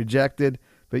stone, rejected,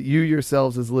 but you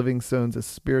yourselves as living stones, a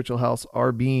spiritual house,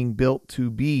 are being built to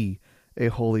be a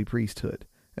holy priesthood.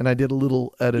 And I did a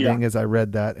little editing as I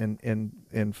read that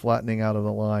and flattening out of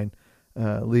the line,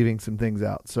 leaving some things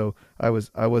out. So I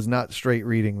was not straight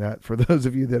reading that, for those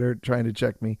of you that are trying to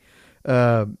check me.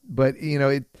 But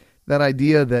that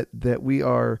idea that we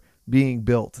are being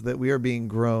built, that we are being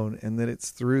grown, and that it's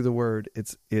through the word,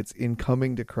 it's in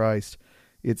coming to Christ,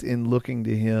 it's in looking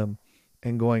to him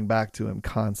and going back to him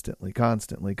constantly,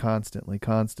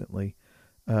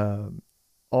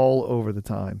 all over the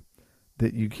time,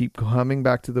 that you keep coming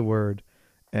back to the word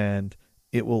and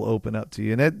it will open up to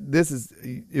you. And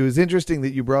it was interesting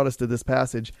that you brought us to this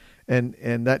passage and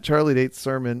that Charlie Dates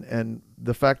sermon, and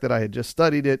the fact that I had just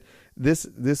studied it. This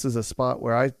is a spot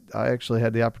where I actually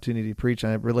had the opportunity to preach.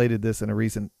 I related this in a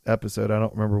recent episode. I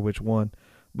don't remember which one,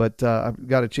 but I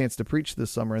got a chance to preach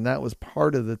this summer, and that was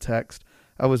part of the text.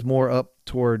 I was more up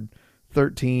toward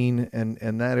 13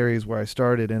 and that area is where I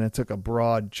started, and I took a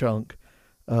broad chunk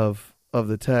of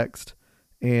the text,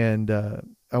 and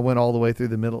I went all the way through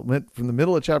went from the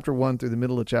middle of chapter 1 through the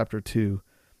middle of chapter 2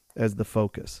 as the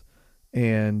focus.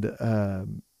 And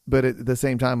but at the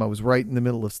same time, I was right in the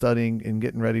middle of studying and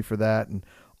getting ready for that, and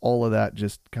all of that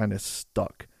just kind of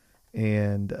stuck.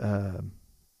 And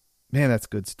man, that's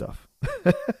good stuff.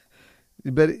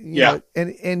 But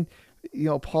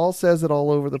Paul says it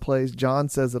all over the place. John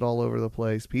says it all over the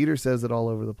place. Peter says it all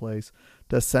over the place,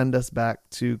 to send us back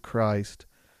to Christ,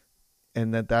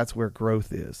 and that's where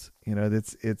growth is.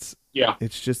 It's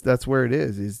just, that's where it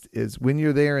is when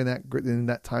you're there in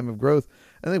that time of growth.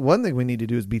 I think one thing we need to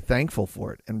do is be thankful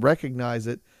for it and recognize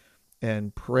it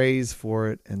and praise for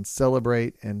it and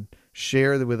celebrate and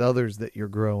share with others that you're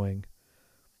growing,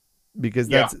 because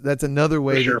that's another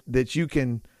way that you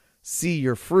can see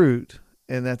your fruit.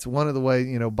 And that's one of the ways,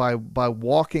 by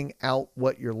walking out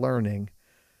what you're learning,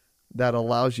 that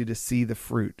allows you to see the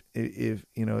fruit.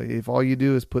 If all you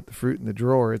do is put the fruit in the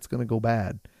drawer, it's going to go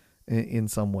bad in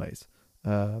some ways.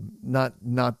 Not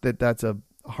that that's a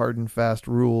hard and fast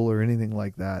rule or anything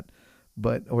like that,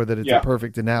 or that it's a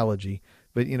perfect analogy.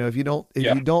 But if you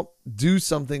don't do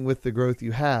something with the growth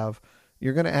you have,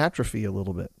 you're going to atrophy a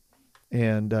little bit.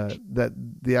 And that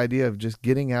the idea of just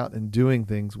getting out and doing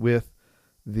things with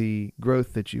the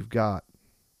growth that you've got,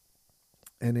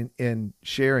 and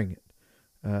sharing it,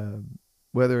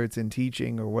 whether it's in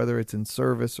teaching or whether it's in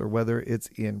service or whether it's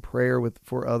in prayer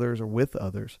for others or with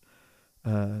others.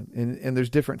 And there's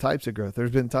different types of growth.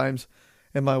 There's been times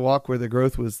in my walk where the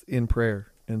growth was in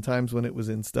prayer, and times when it was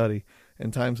in study,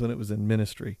 and times when it was in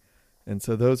ministry. And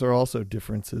so those are also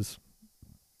differences.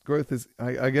 Growth is,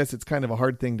 I guess it's kind of a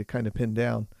hard thing to kind of pin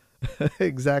down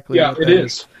exactly. Yeah, it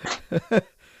is.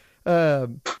 I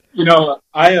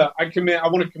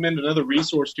want to commend another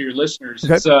resource to your listeners.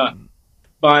 Okay. It's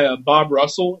by Bob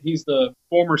Russell. He's the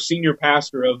former senior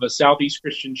pastor of a Southeast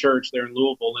Christian Church there in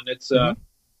Louisville, and it's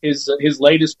his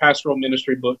latest pastoral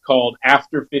ministry book called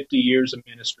After 50 Years of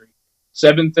Ministry: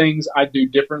 7 Things I Do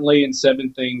Differently and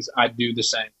 7 Things I Do the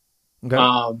Same.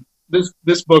 Okay.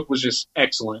 This book was just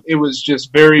excellent. It was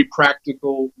just very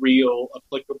practical, real,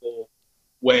 applicable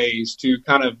ways to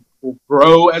kind of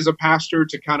grow as a pastor,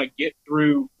 to kind of get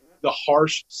through the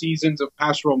harsh seasons of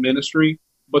pastoral ministry,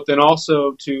 but then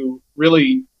also to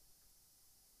really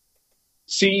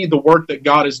see the work that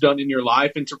God has done in your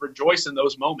life and to rejoice in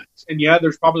those moments. And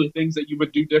there's probably things that you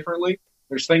would do differently.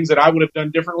 There's things that I would have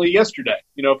done differently yesterday,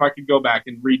 if I could go back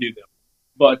and redo them.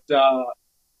 But,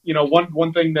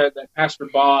 one thing that Pastor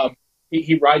Bob,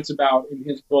 he writes about in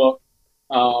his book,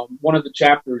 one of the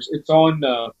chapters, it's on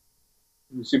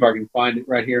Let me see if I can find it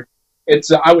right here.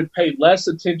 It's I would pay less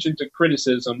attention to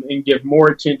criticism and give more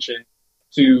attention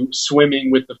to swimming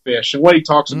with the fish. And what he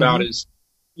talks about is,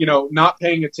 not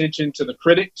paying attention to the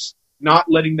critics,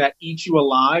 not letting that eat you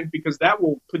alive, because that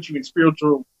will put you in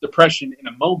spiritual depression in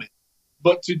a moment.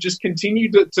 But to just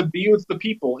continue to be with the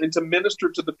people and to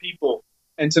minister to the people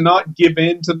and to not give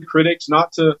in to the critics,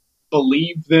 not to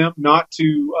believe them, not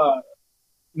to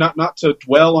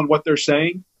dwell on what they're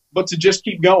saying, but to just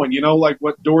keep going. Like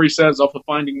what Dory says off of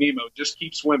Finding Nemo, just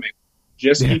keep swimming.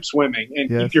 Just keep swimming and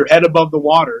keep your head above the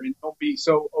water, and don't be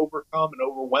so overcome and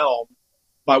overwhelmed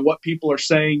by what people are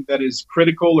saying that is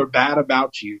critical or bad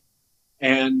about you.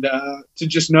 And to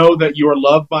just know that you are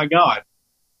loved by God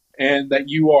and that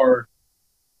you are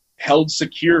held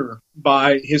secure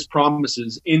by his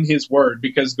promises in his word.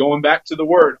 Because going back to the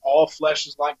word, all flesh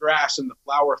is like grass and the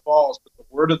flower falls, but the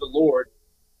word of the Lord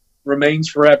remains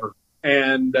forever.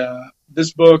 And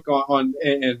this book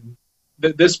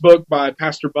this book by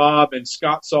Pastor Bob and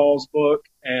Scott Saul's book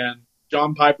and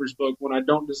John Piper's book, When I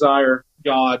Don't Desire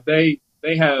God, they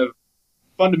have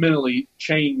fundamentally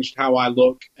changed how I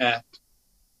look at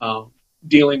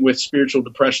dealing with spiritual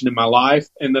depression in my life,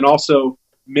 and then also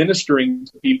ministering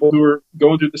to people who are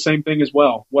going through the same thing as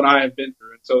well, what I have been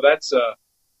through. And so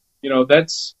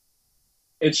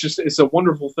it's a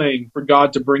wonderful thing for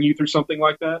God to bring you through something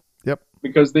like that. Yep.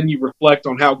 Because then you reflect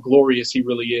on how glorious he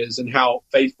really is and how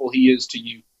faithful he is to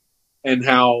you and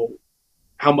how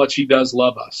much he does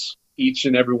love us, each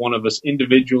and every one of us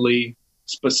individually,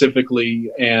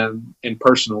 specifically, and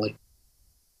personally.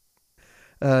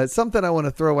 Something I want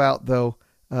to throw out, though,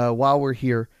 while we're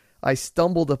here, I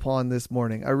stumbled upon this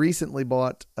morning. I recently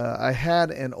bought, I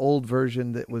had an old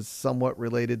version that was somewhat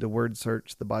related to Word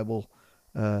Search, the Bible.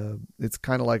 It's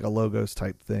kind of like a Logos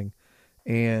type thing.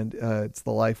 And it's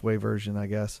the Lifeway version, I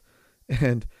guess.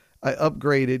 And I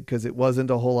upgraded because it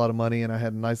wasn't a whole lot of money, and I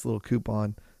had a nice little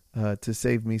coupon to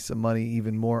save me some money,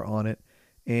 even more on it.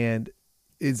 And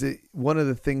one of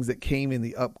the things that came in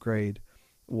the upgrade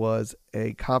was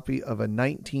a copy of a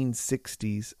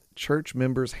 1960s Church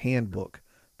Members Handbook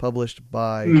published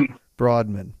by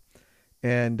Broadman.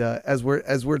 And as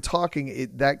we're talking,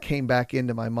 that came back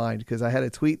into my mind because I had a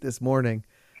tweet this morning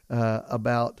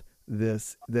about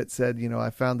this that said, I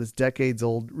found this decades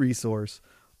old resource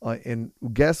and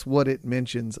guess what it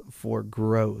mentions for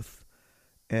growth.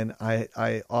 And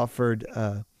I offered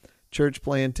church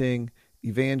planting,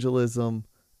 evangelism,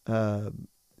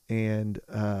 and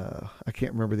I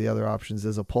can't remember the other options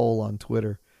as a poll on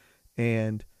Twitter.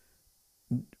 And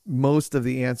most of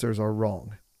the answers are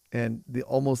wrong. And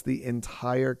almost the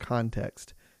entire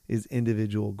context is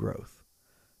individual growth.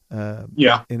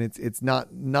 And it's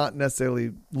not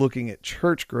necessarily looking at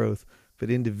church growth, but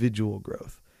individual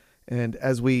growth. And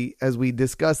as we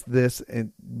discussed this,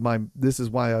 and this is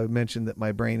why I mentioned that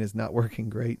my brain is not working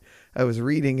great. I was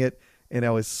reading it, and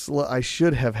I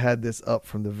should have had this up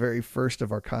from the very first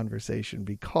of our conversation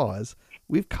because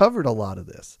we've covered a lot of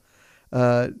this.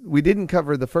 We didn't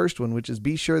cover the first one, which is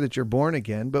be sure that you're born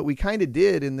again, but we kind of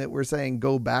did in that we're saying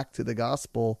go back to the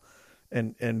gospel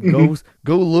and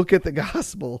go look at the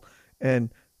gospel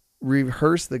and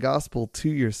rehearse the gospel to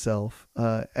yourself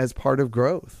as part of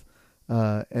growth.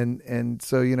 And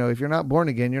so, if you're not born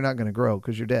again, you're not going to grow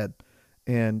because you're dead.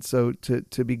 And so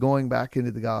to be going back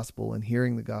into the gospel and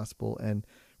hearing the gospel and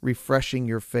refreshing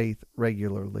your faith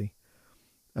regularly.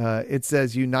 It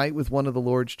says unite with one of the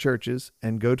Lord's churches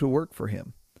and go to work for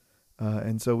him.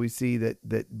 And so we see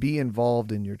that be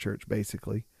involved in your church,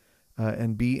 basically,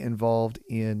 and be involved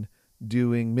in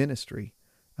doing ministry,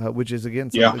 which is,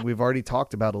 again, something we've already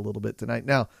talked about a little bit tonight.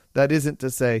 Now, that isn't to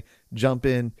say jump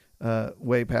in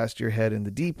way past your head in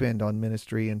the deep end on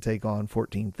ministry and take on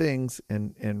 14 things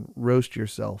and roast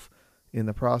yourself in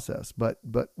the process. But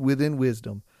within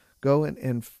wisdom, go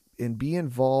and be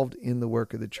involved in the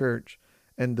work of the church.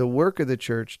 And the work of the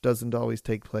church doesn't always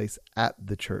take place at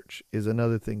the church is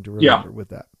another thing to remember with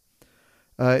that.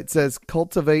 It says,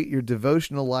 cultivate your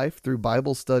devotional life through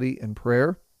Bible study and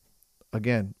prayer.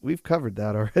 Again, we've covered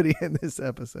that already in this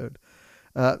episode.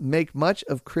 Make much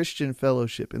of Christian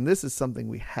fellowship. And this is something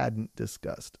we hadn't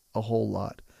discussed a whole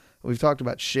lot. We've talked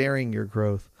about sharing your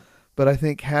growth, but I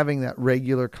think having that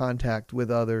regular contact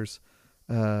with others,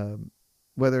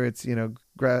 whether it's,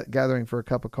 gathering for a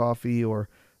cup of coffee or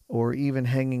even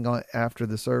hanging on after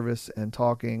the service and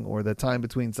talking, or the time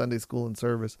between Sunday school and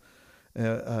service,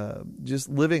 just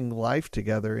living life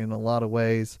together in a lot of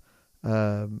ways.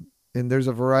 And there's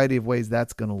a variety of ways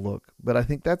that's going to look, but I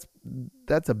think that's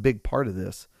a big part of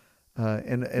this.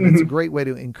 And it's a great way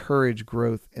to encourage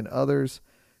growth in others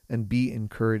and be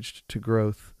encouraged to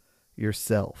growth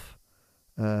yourself.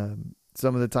 So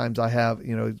some of the times I have,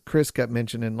 Chris kept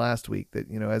mentioning last week that,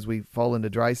 as we fall into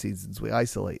dry seasons, we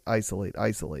isolate.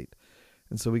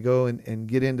 And so we go and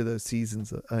get into those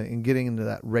seasons, and getting into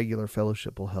that regular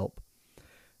fellowship will help.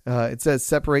 It says,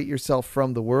 separate yourself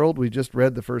from the world. We just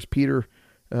read the First Peter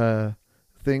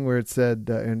thing where it said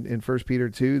in 1 Peter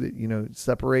 2 that,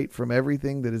 separate from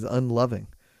everything that is unloving.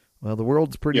 Well, the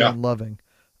world's pretty unloving,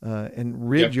 and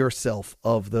rid yourself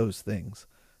of those things.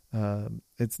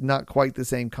 It's not quite the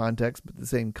same context, but the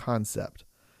same concept.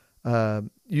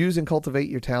 Use and cultivate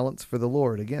your talents for the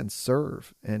Lord. Again,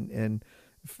 serve and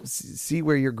see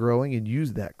where you're growing and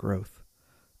use that growth.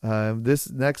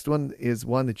 This next one is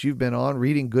one that you've been on,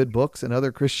 reading good books and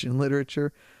other Christian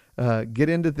literature. Get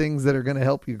into things that are going to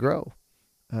help you grow.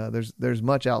 There's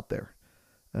much out there.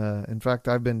 In fact,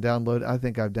 I think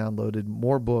I've downloaded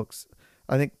more books.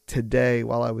 I think today,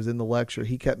 while I was in the lecture,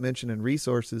 he kept mentioning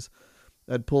resources.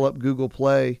 I'd pull up Google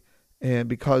Play, and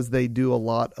because they do a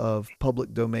lot of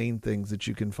public domain things that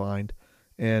you can find.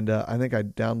 And I think I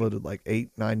downloaded like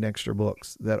 8-9 extra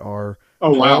books that are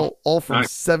all from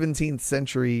 17th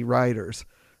century writers.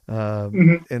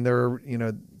 And they're,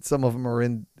 some of them are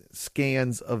in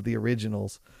scans of the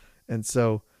originals. And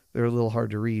so they're a little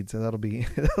hard to read. So that'll be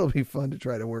fun to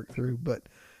try to work through. But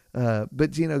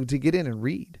to get in and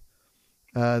read.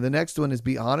 The next one is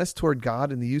be honest toward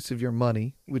God in the use of your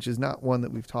money, which is not one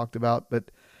that we've talked about, but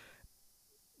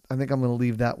I think I'm going to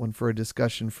leave that one for a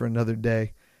discussion for another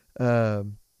day.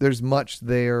 There's much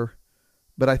there,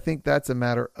 but I think that's a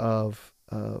matter of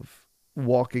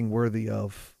walking worthy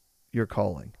of your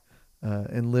calling,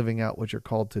 and living out what you're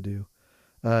called to do.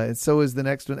 And so is the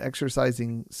next one,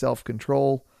 exercising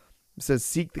self-control. It says,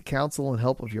 seek the counsel and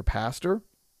help of your pastor.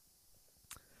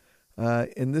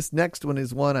 And this next one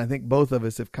is one I think both of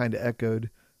us have kind of echoed.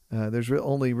 There's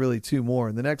only really two more.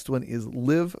 And the next one is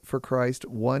live for Christ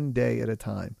one day at a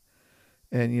time.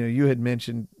 And, you had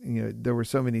mentioned, there were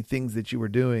so many things that you were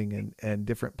doing and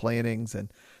different plannings, and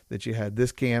that you had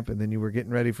this camp and then you were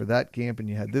getting ready for that camp and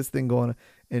you had this thing going on,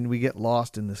 and we get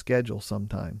lost in the schedule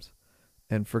sometimes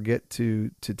and forget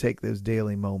to take those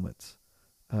daily moments,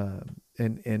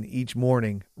 and each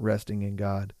morning resting in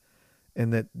God.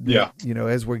 And that,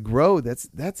 as we grow, that's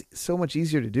so much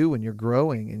easier to do when you're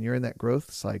growing and you're in that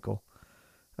growth cycle,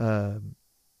 to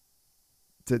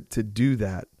do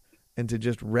that and to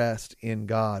just rest in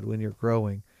God when you're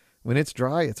growing. When it's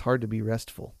dry, it's hard to be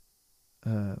restful.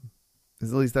 At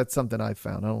least that's something I've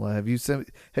found. I don't know. Have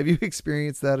you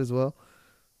experienced that as well?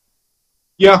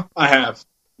 Yeah, I have.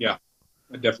 Yeah,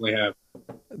 I definitely have.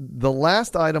 The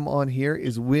last item on here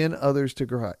is win others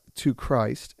to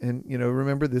Christ. And,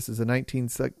 remember, this is a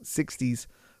 1960s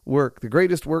work. The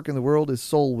greatest work in the world is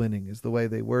soul winning, is the way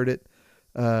they word it.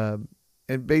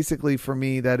 And basically for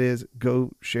me, that is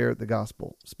go share the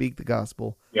gospel, speak the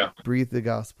gospel, breathe the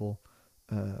gospel,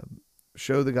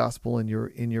 show the gospel in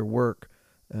your work,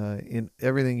 in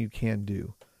everything you can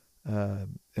do.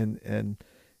 And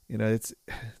it's,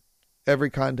 every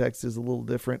context is a little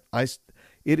different.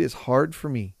 It is hard for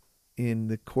me in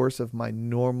the course of my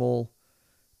normal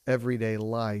everyday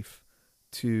life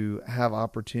to have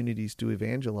opportunities to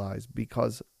evangelize,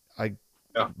 because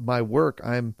my work,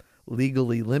 I'm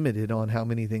legally limited on how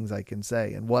many things I can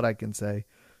say and what I can say.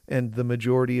 And the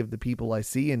majority of the people I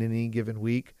see in any given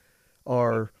week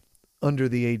are under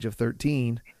the age of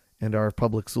 13 and are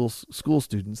public school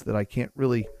students that I can't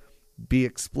really be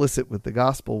explicit with the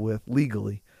gospel with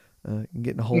legally. I can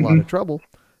get in a whole lot of trouble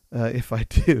if I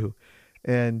do.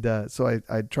 And so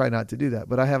I try not to do that.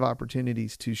 But I have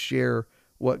opportunities to share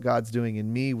what God's doing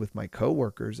in me with my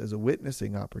coworkers as a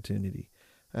witnessing opportunity.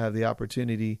 I have the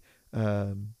opportunity,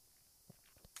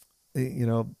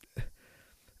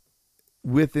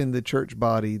 within the church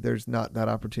body, there's not that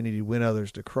opportunity to win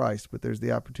others to Christ, but there's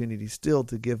the opportunity still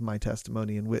to give my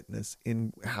testimony and witness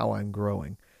in how I'm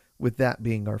growing, with that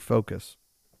being our focus.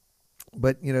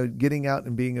 But, getting out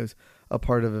and being a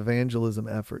part of evangelism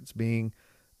efforts, being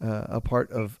a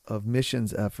part of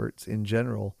missions efforts in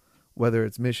general, whether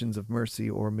it's missions of mercy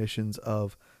or missions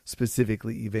of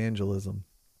specifically evangelism,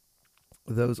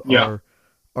 those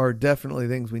are definitely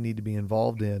things we need to be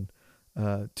involved in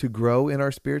to grow in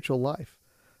our spiritual life.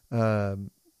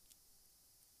 Being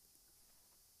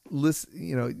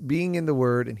in the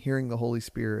Word and hearing the Holy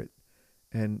Spirit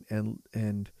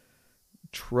and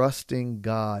trusting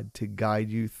God to guide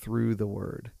you through the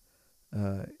Word.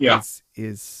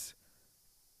 Is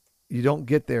you don't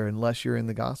get there unless you're in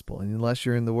the gospel and unless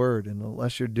you're in the Word and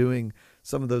unless you're doing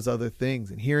some of those other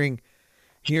things and hearing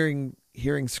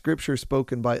scripture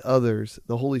spoken by others.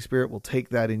 The Holy Spirit will take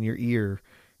that in your ear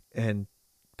and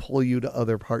pull you to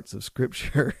other parts of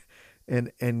scripture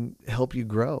and help you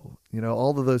grow.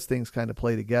 All of those things kind of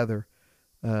play together.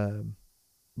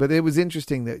 But it was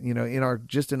interesting that,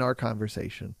 in our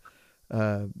conversation,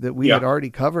 that we had already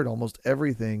covered almost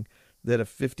everything that a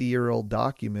 50-year-old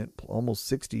document, almost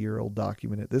 60-year-old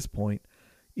document at this point,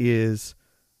 is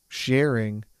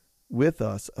sharing with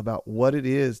us about what it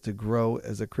is to grow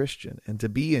as a Christian and to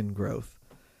be in growth.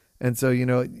 And so,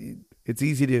 it's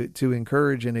easy to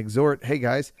encourage and exhort, hey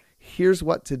guys, here's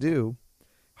what to do,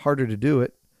 harder to do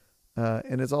it.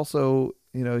 And it's also,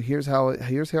 here's how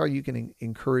you can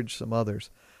encourage some others.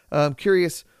 I'm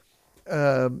curious,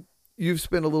 you've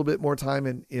spent a little bit more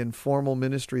time in formal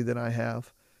ministry than I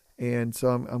have. And so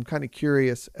I'm kind of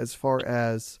curious as far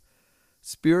as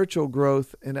spiritual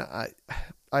growth, and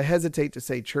I hesitate to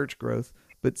say church growth,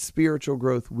 but spiritual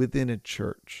growth within a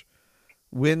church.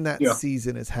 When that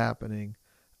season is happening,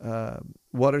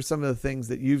 what are some of the things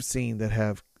that you've seen that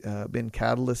have been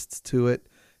catalysts to it?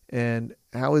 And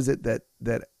how is it that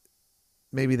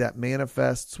maybe that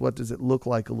manifests? What does it look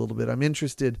like a little bit? I'm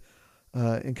interested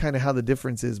in kind of how the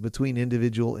difference is between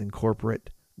individual and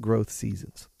corporate growth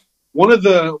seasons. One of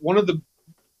the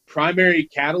primary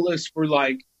catalysts for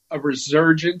like a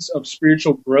resurgence of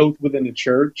spiritual growth within a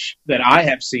church that I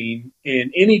have seen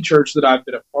in any church that I've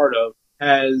been a part of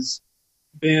has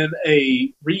been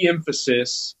a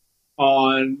re-emphasis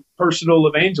on personal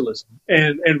evangelism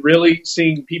and really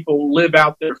seeing people live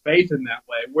out their faith in that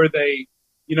way, where they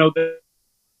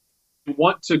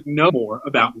want to know more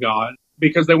about God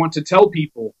because they want to tell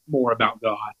people more about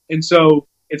God. And so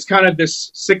it's kind of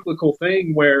this cyclical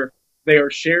thing where they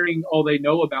are sharing all they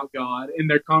know about God and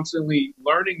they're constantly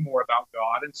learning more about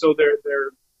God. And so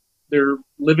they're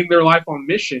living their life on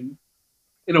mission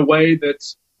in a way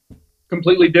that's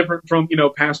completely different from,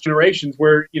 past generations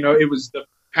where, it was the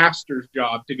pastor's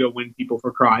job to go win people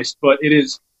for Christ. But it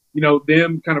is,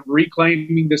 them kind of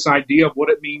reclaiming this idea of what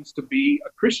it means to be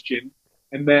a Christian,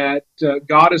 and that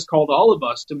God has called all of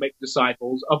us to make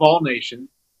disciples of all nations.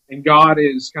 And God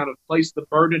has kind of placed the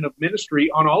burden of ministry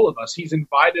on all of us. He's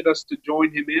invited us to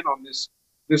join him in on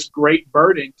this great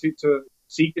burden to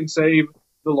seek and save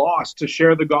the lost, to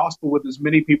share the gospel with as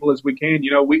many people as we can.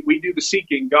 We do the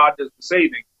seeking, God does the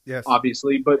saving, yes,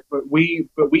 obviously, but we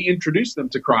introduce them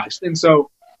to Christ. And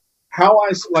so how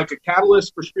I like a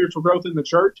catalyst for spiritual growth in the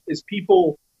church is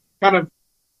people kind of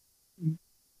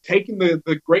taking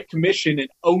the Great Commission and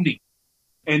owning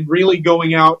and really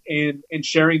going out and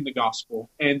sharing the gospel.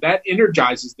 And that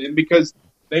energizes them because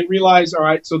they realize, all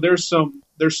right, so there's some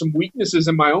weaknesses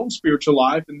in my own spiritual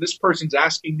life, and this person's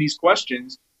asking these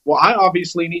questions. Well, I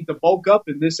obviously need to bulk up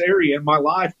in this area in my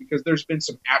life because there's been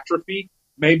some atrophy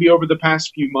maybe over the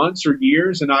past few months or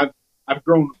years, and I've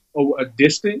grown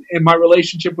distant in my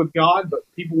relationship with God, but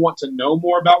people want to know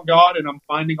more about God, and I'm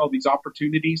finding all these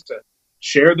opportunities to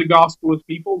share the gospel with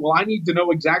people. Well, I need to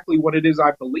know exactly what it is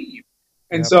I believe.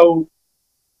 And so,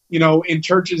 in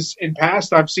churches in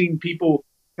past, I've seen people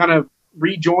kind of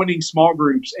rejoining small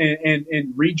groups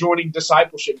and rejoining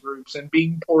discipleship groups and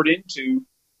being poured into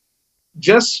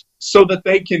just so that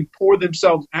they can pour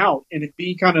themselves out and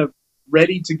be kind of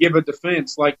ready to give a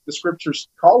defense, like the scriptures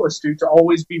call us to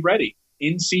always be ready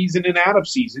in season and out of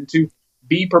season, to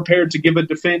be prepared to give a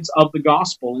defense of the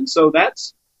gospel. And so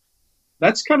that's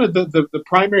kind of the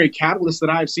primary catalyst that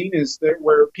I've seen is that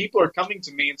where people are coming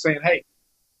to me and saying, hey,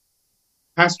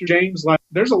 Pastor James, like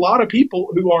there's a lot of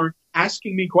people who are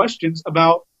asking me questions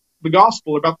about the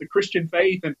gospel, about the Christian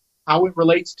faith and how it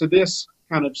relates to this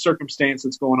kind of circumstance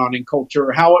that's going on in culture,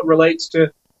 or how it relates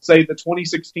to, say, the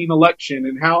 2016 election,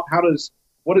 and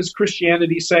what does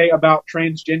Christianity say about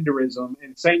transgenderism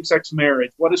and same-sex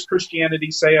marriage? What does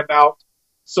Christianity say about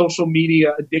social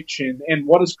media addiction? And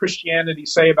what does Christianity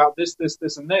say about this,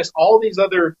 and this? All these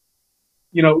other,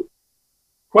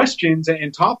 questions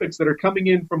and topics that are coming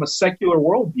in from a secular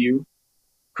worldview,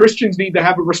 Christians need to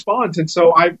have a response. And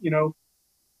so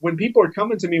when people are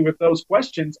coming to me with those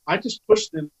questions, I just push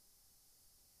them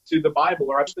to the Bible,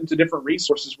 or I push them to different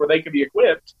resources where they can be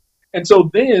equipped. And so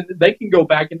then they can go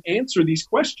back and answer these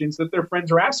questions that their friends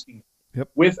are asking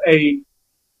with a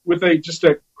just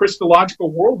a Christological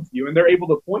worldview, and they're able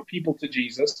to point people to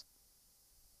Jesus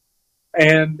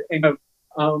and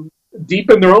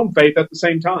deepen their own faith at the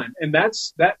same time. And that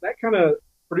kind of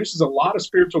produces a lot of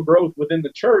spiritual growth within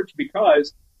the church,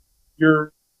 because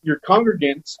your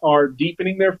congregants are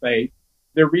deepening their faith.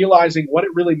 They're realizing what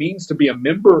it really means to be a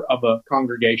member of a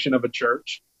congregation, of a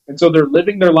church. And so they're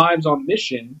living their lives on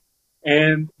mission,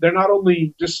 and they're not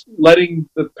only just letting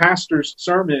the pastor's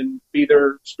sermon be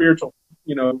their spiritual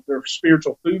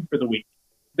food for the week.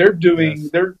 They're doing,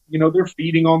 they're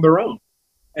feeding on their own.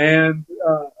 And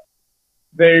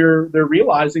they're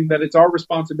realizing that it's our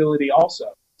responsibility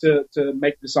also to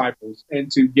make disciples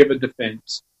and to give a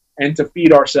defense and to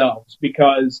feed ourselves,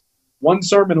 because one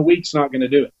sermon a week's not going to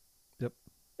do it. Yep.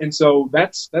 And so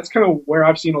that's kind of where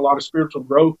I've seen a lot of spiritual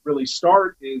growth really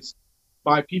start, is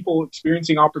by people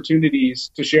experiencing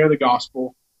opportunities to share the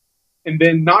gospel and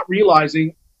then not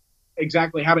realizing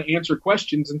exactly how to answer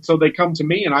questions. And so they come to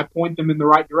me and I point them in the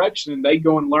right direction and they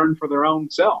go and learn for their own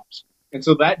selves. And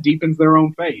so that deepens their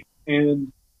own faith.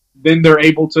 And then they're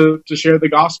able to share the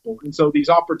gospel. And so these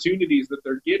opportunities that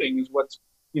they're getting is what's,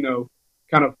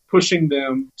 kind of pushing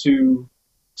them to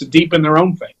deepen their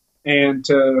own faith and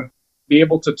to be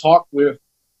able to talk with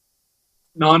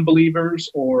non-believers,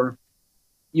 or,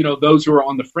 those who are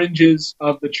on the fringes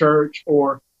of the church,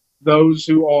 or those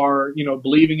who are,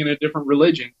 believing in a different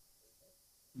religion.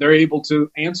 They're able to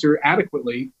answer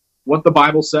adequately what the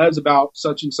Bible says about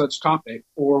such and such topic,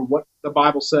 or what the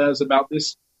Bible says about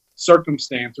this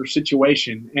circumstance or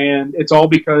situation. And it's all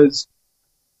because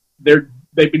they've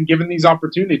been given these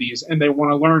opportunities and they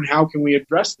want to learn how can we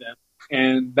address them.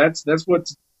 And that's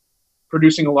what's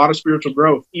producing a lot of spiritual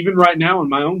growth. Even right now in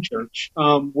my own church,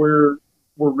 we're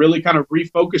really kind of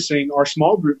refocusing our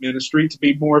small group ministry to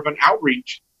be more of an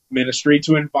outreach ministry,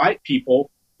 to invite people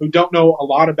who don't know a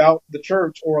lot about the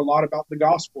church or a lot about the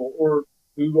gospel, or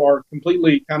who are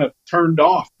completely kind of turned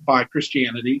off by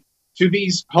Christianity, to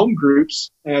these home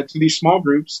groups, to these small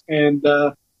groups, and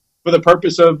for the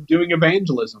purpose of doing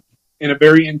evangelism in a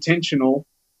very intentional,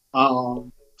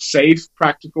 safe,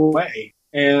 practical way.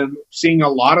 And seeing a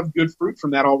lot of good fruit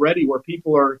from that already, where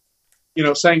people are,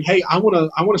 saying, hey, I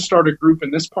want to start a group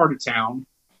in this part of town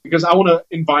because I want to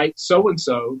invite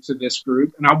so-and-so to this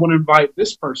group, and I want to invite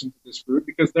this person to this group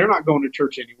because they're not going to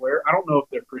church anywhere. I don't know if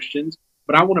they're Christians,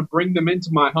 but I want to bring them into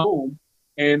my home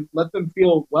and let them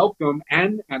feel welcome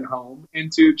and at home,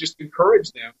 and to just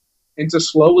encourage them and to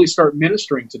slowly start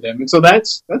ministering to them. And so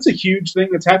that's a huge thing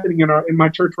that's happening in my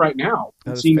church right now.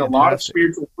 I'm seeing fantastic. A lot of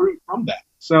spiritual fruit from that.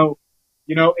 So,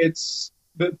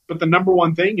 but the number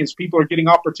one thing is people are getting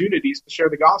opportunities to share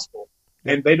the gospel,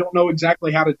 and they don't know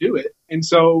exactly how to do it. And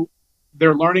so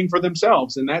they're learning for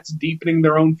themselves, and that's deepening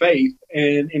their own faith.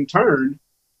 And in turn,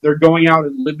 they're going out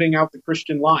and living out the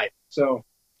Christian life. So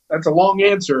that's a long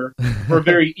answer for a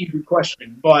very easy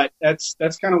question, but that's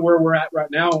kind of where we're at right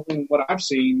now, and what I've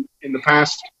seen in the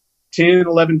past 10,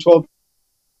 11, 12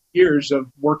 years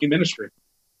of working ministry.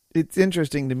 It's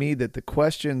interesting to me that the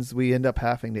questions we end up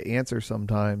having to answer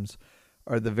sometimes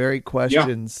are the very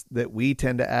questions that we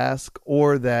tend to ask,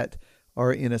 or that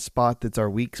are in a spot that's our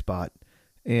weak spot.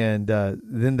 And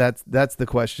then that's the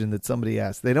question that somebody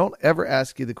asks. They don't ever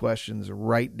ask you the questions,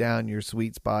 write down your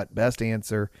sweet spot, best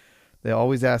answer. They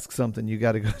always ask something you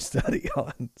got to go study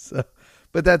on. So,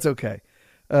 but that's okay.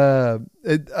 I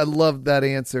love that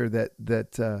answer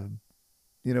that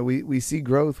we see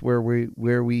growth where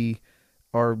we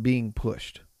are being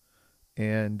pushed,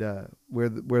 and where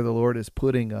the Lord is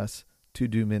putting us to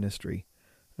do ministry.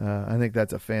 I think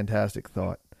that's a fantastic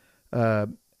thought.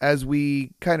 As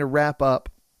we kind of wrap up,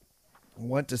 I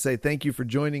want to say thank you for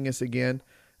joining us again.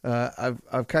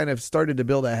 I've kind of started to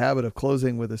build a habit of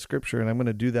closing with a scripture, and I'm going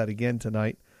to do that again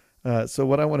tonight. So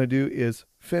what I want to do is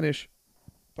finish,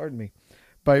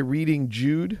 by reading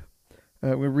Jude.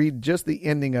 We read just the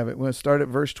ending of it. We're going to start at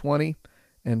verse 20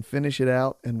 and finish it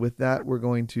out. And with that, we're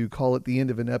going to call it the end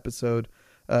of an episode.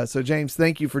 So James,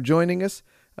 thank you for joining us.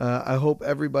 I hope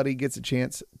everybody gets a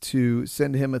chance to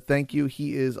send him a thank you.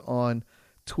 He is on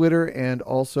Twitter, and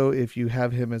also if you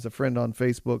have him as a friend on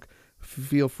Facebook,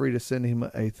 feel free to send him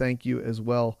a thank you as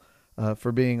well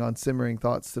for being on Simmering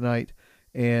Thoughts tonight.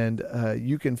 And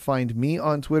you can find me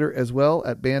on Twitter as well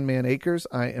at BandmanAkers.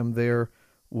 I am there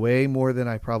way more than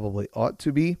I probably ought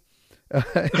to be.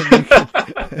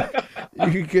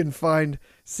 You can find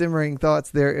Simmering Thoughts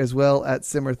there as well at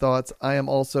Simmer Thoughts. I am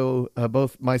also,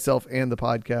 both myself and the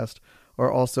podcast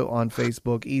are also on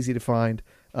Facebook, easy to find.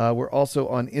 We're also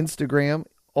on Instagram,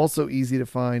 also easy to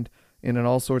find, and in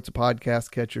all sorts of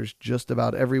podcast catchers just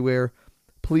about everywhere.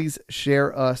 Please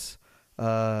share us.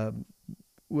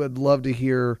 Would love to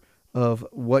hear of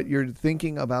what you're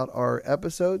thinking about our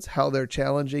episodes, how they're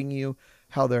challenging you,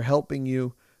 how they're helping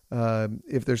you.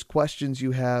 If there's questions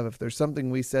you have, if there's something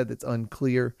we said that's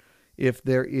unclear, if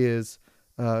there is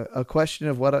a question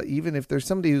of what, even if there's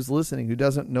somebody who's listening who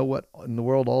doesn't know what in the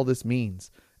world all this means,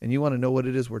 and you want to know what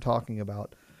it is we're talking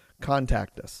about,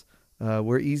 contact us.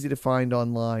 We're easy to find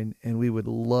online, and we would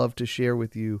love to share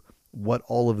with you what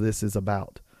all of this is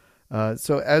about.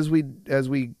 So as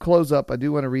we close up, I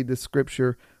do want to read this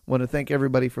scripture. I want to thank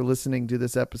everybody for listening to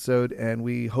this episode, and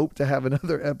we hope to have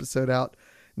another episode out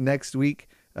next week.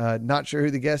 Not sure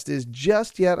who the guest is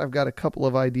just yet. I've got a couple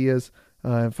of ideas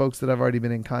and folks that I've already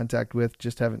been in contact with,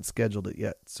 just haven't scheduled it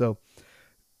yet. So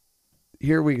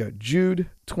here we go. Jude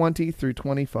 20 through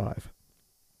 25.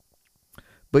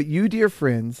 But you, dear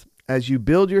friends, as you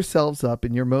build yourselves up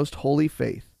in your most holy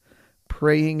faith,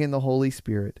 praying in the Holy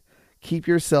Spirit, keep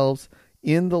yourselves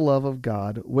in the love of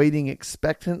God, waiting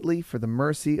expectantly for the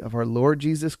mercy of our Lord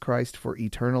Jesus Christ for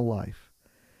eternal life.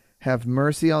 Have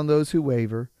mercy on those who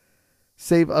waver.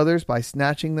 Save others by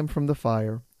snatching them from the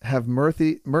fire. Have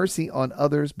mercy on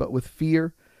others, but with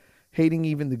fear, hating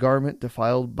even the garment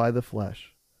defiled by the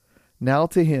flesh. Now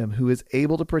to him who is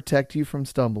able to protect you from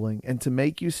stumbling and to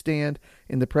make you stand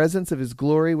in the presence of his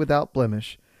glory without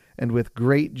blemish and with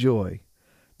great joy,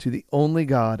 to the only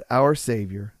God, our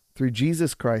Savior, through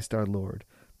Jesus Christ our Lord,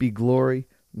 be glory,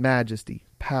 majesty,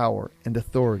 power, and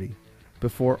authority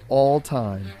before all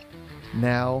time,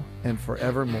 now and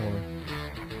forevermore.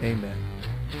 Amen.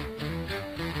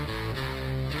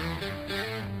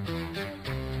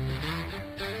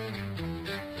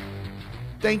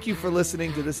 Thank you for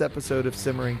listening to this episode of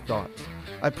Simmering Thoughts.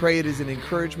 I pray it is an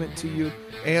encouragement to you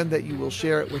and that you will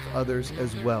share it with others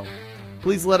as well.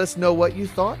 Please let us know what you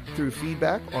thought through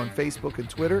feedback on Facebook and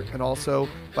Twitter, and also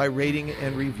by rating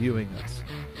and reviewing us.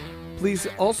 Please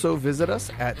also visit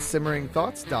us at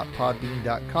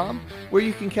simmeringthoughts.podbean.com, where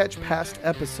you can catch past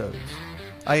episodes.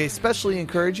 I especially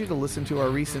encourage you to listen to our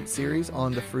recent series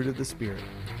on the fruit of the Spirit.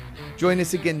 Join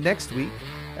us again next week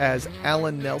as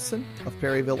Alan Nelson of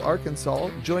Perryville, Arkansas,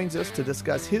 joins us to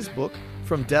discuss his book,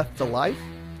 From Death to Life,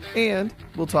 and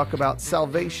we'll talk about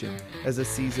salvation as a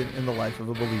season in the life of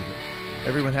a believer.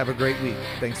 Everyone have a great week.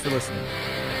 Thanks for listening.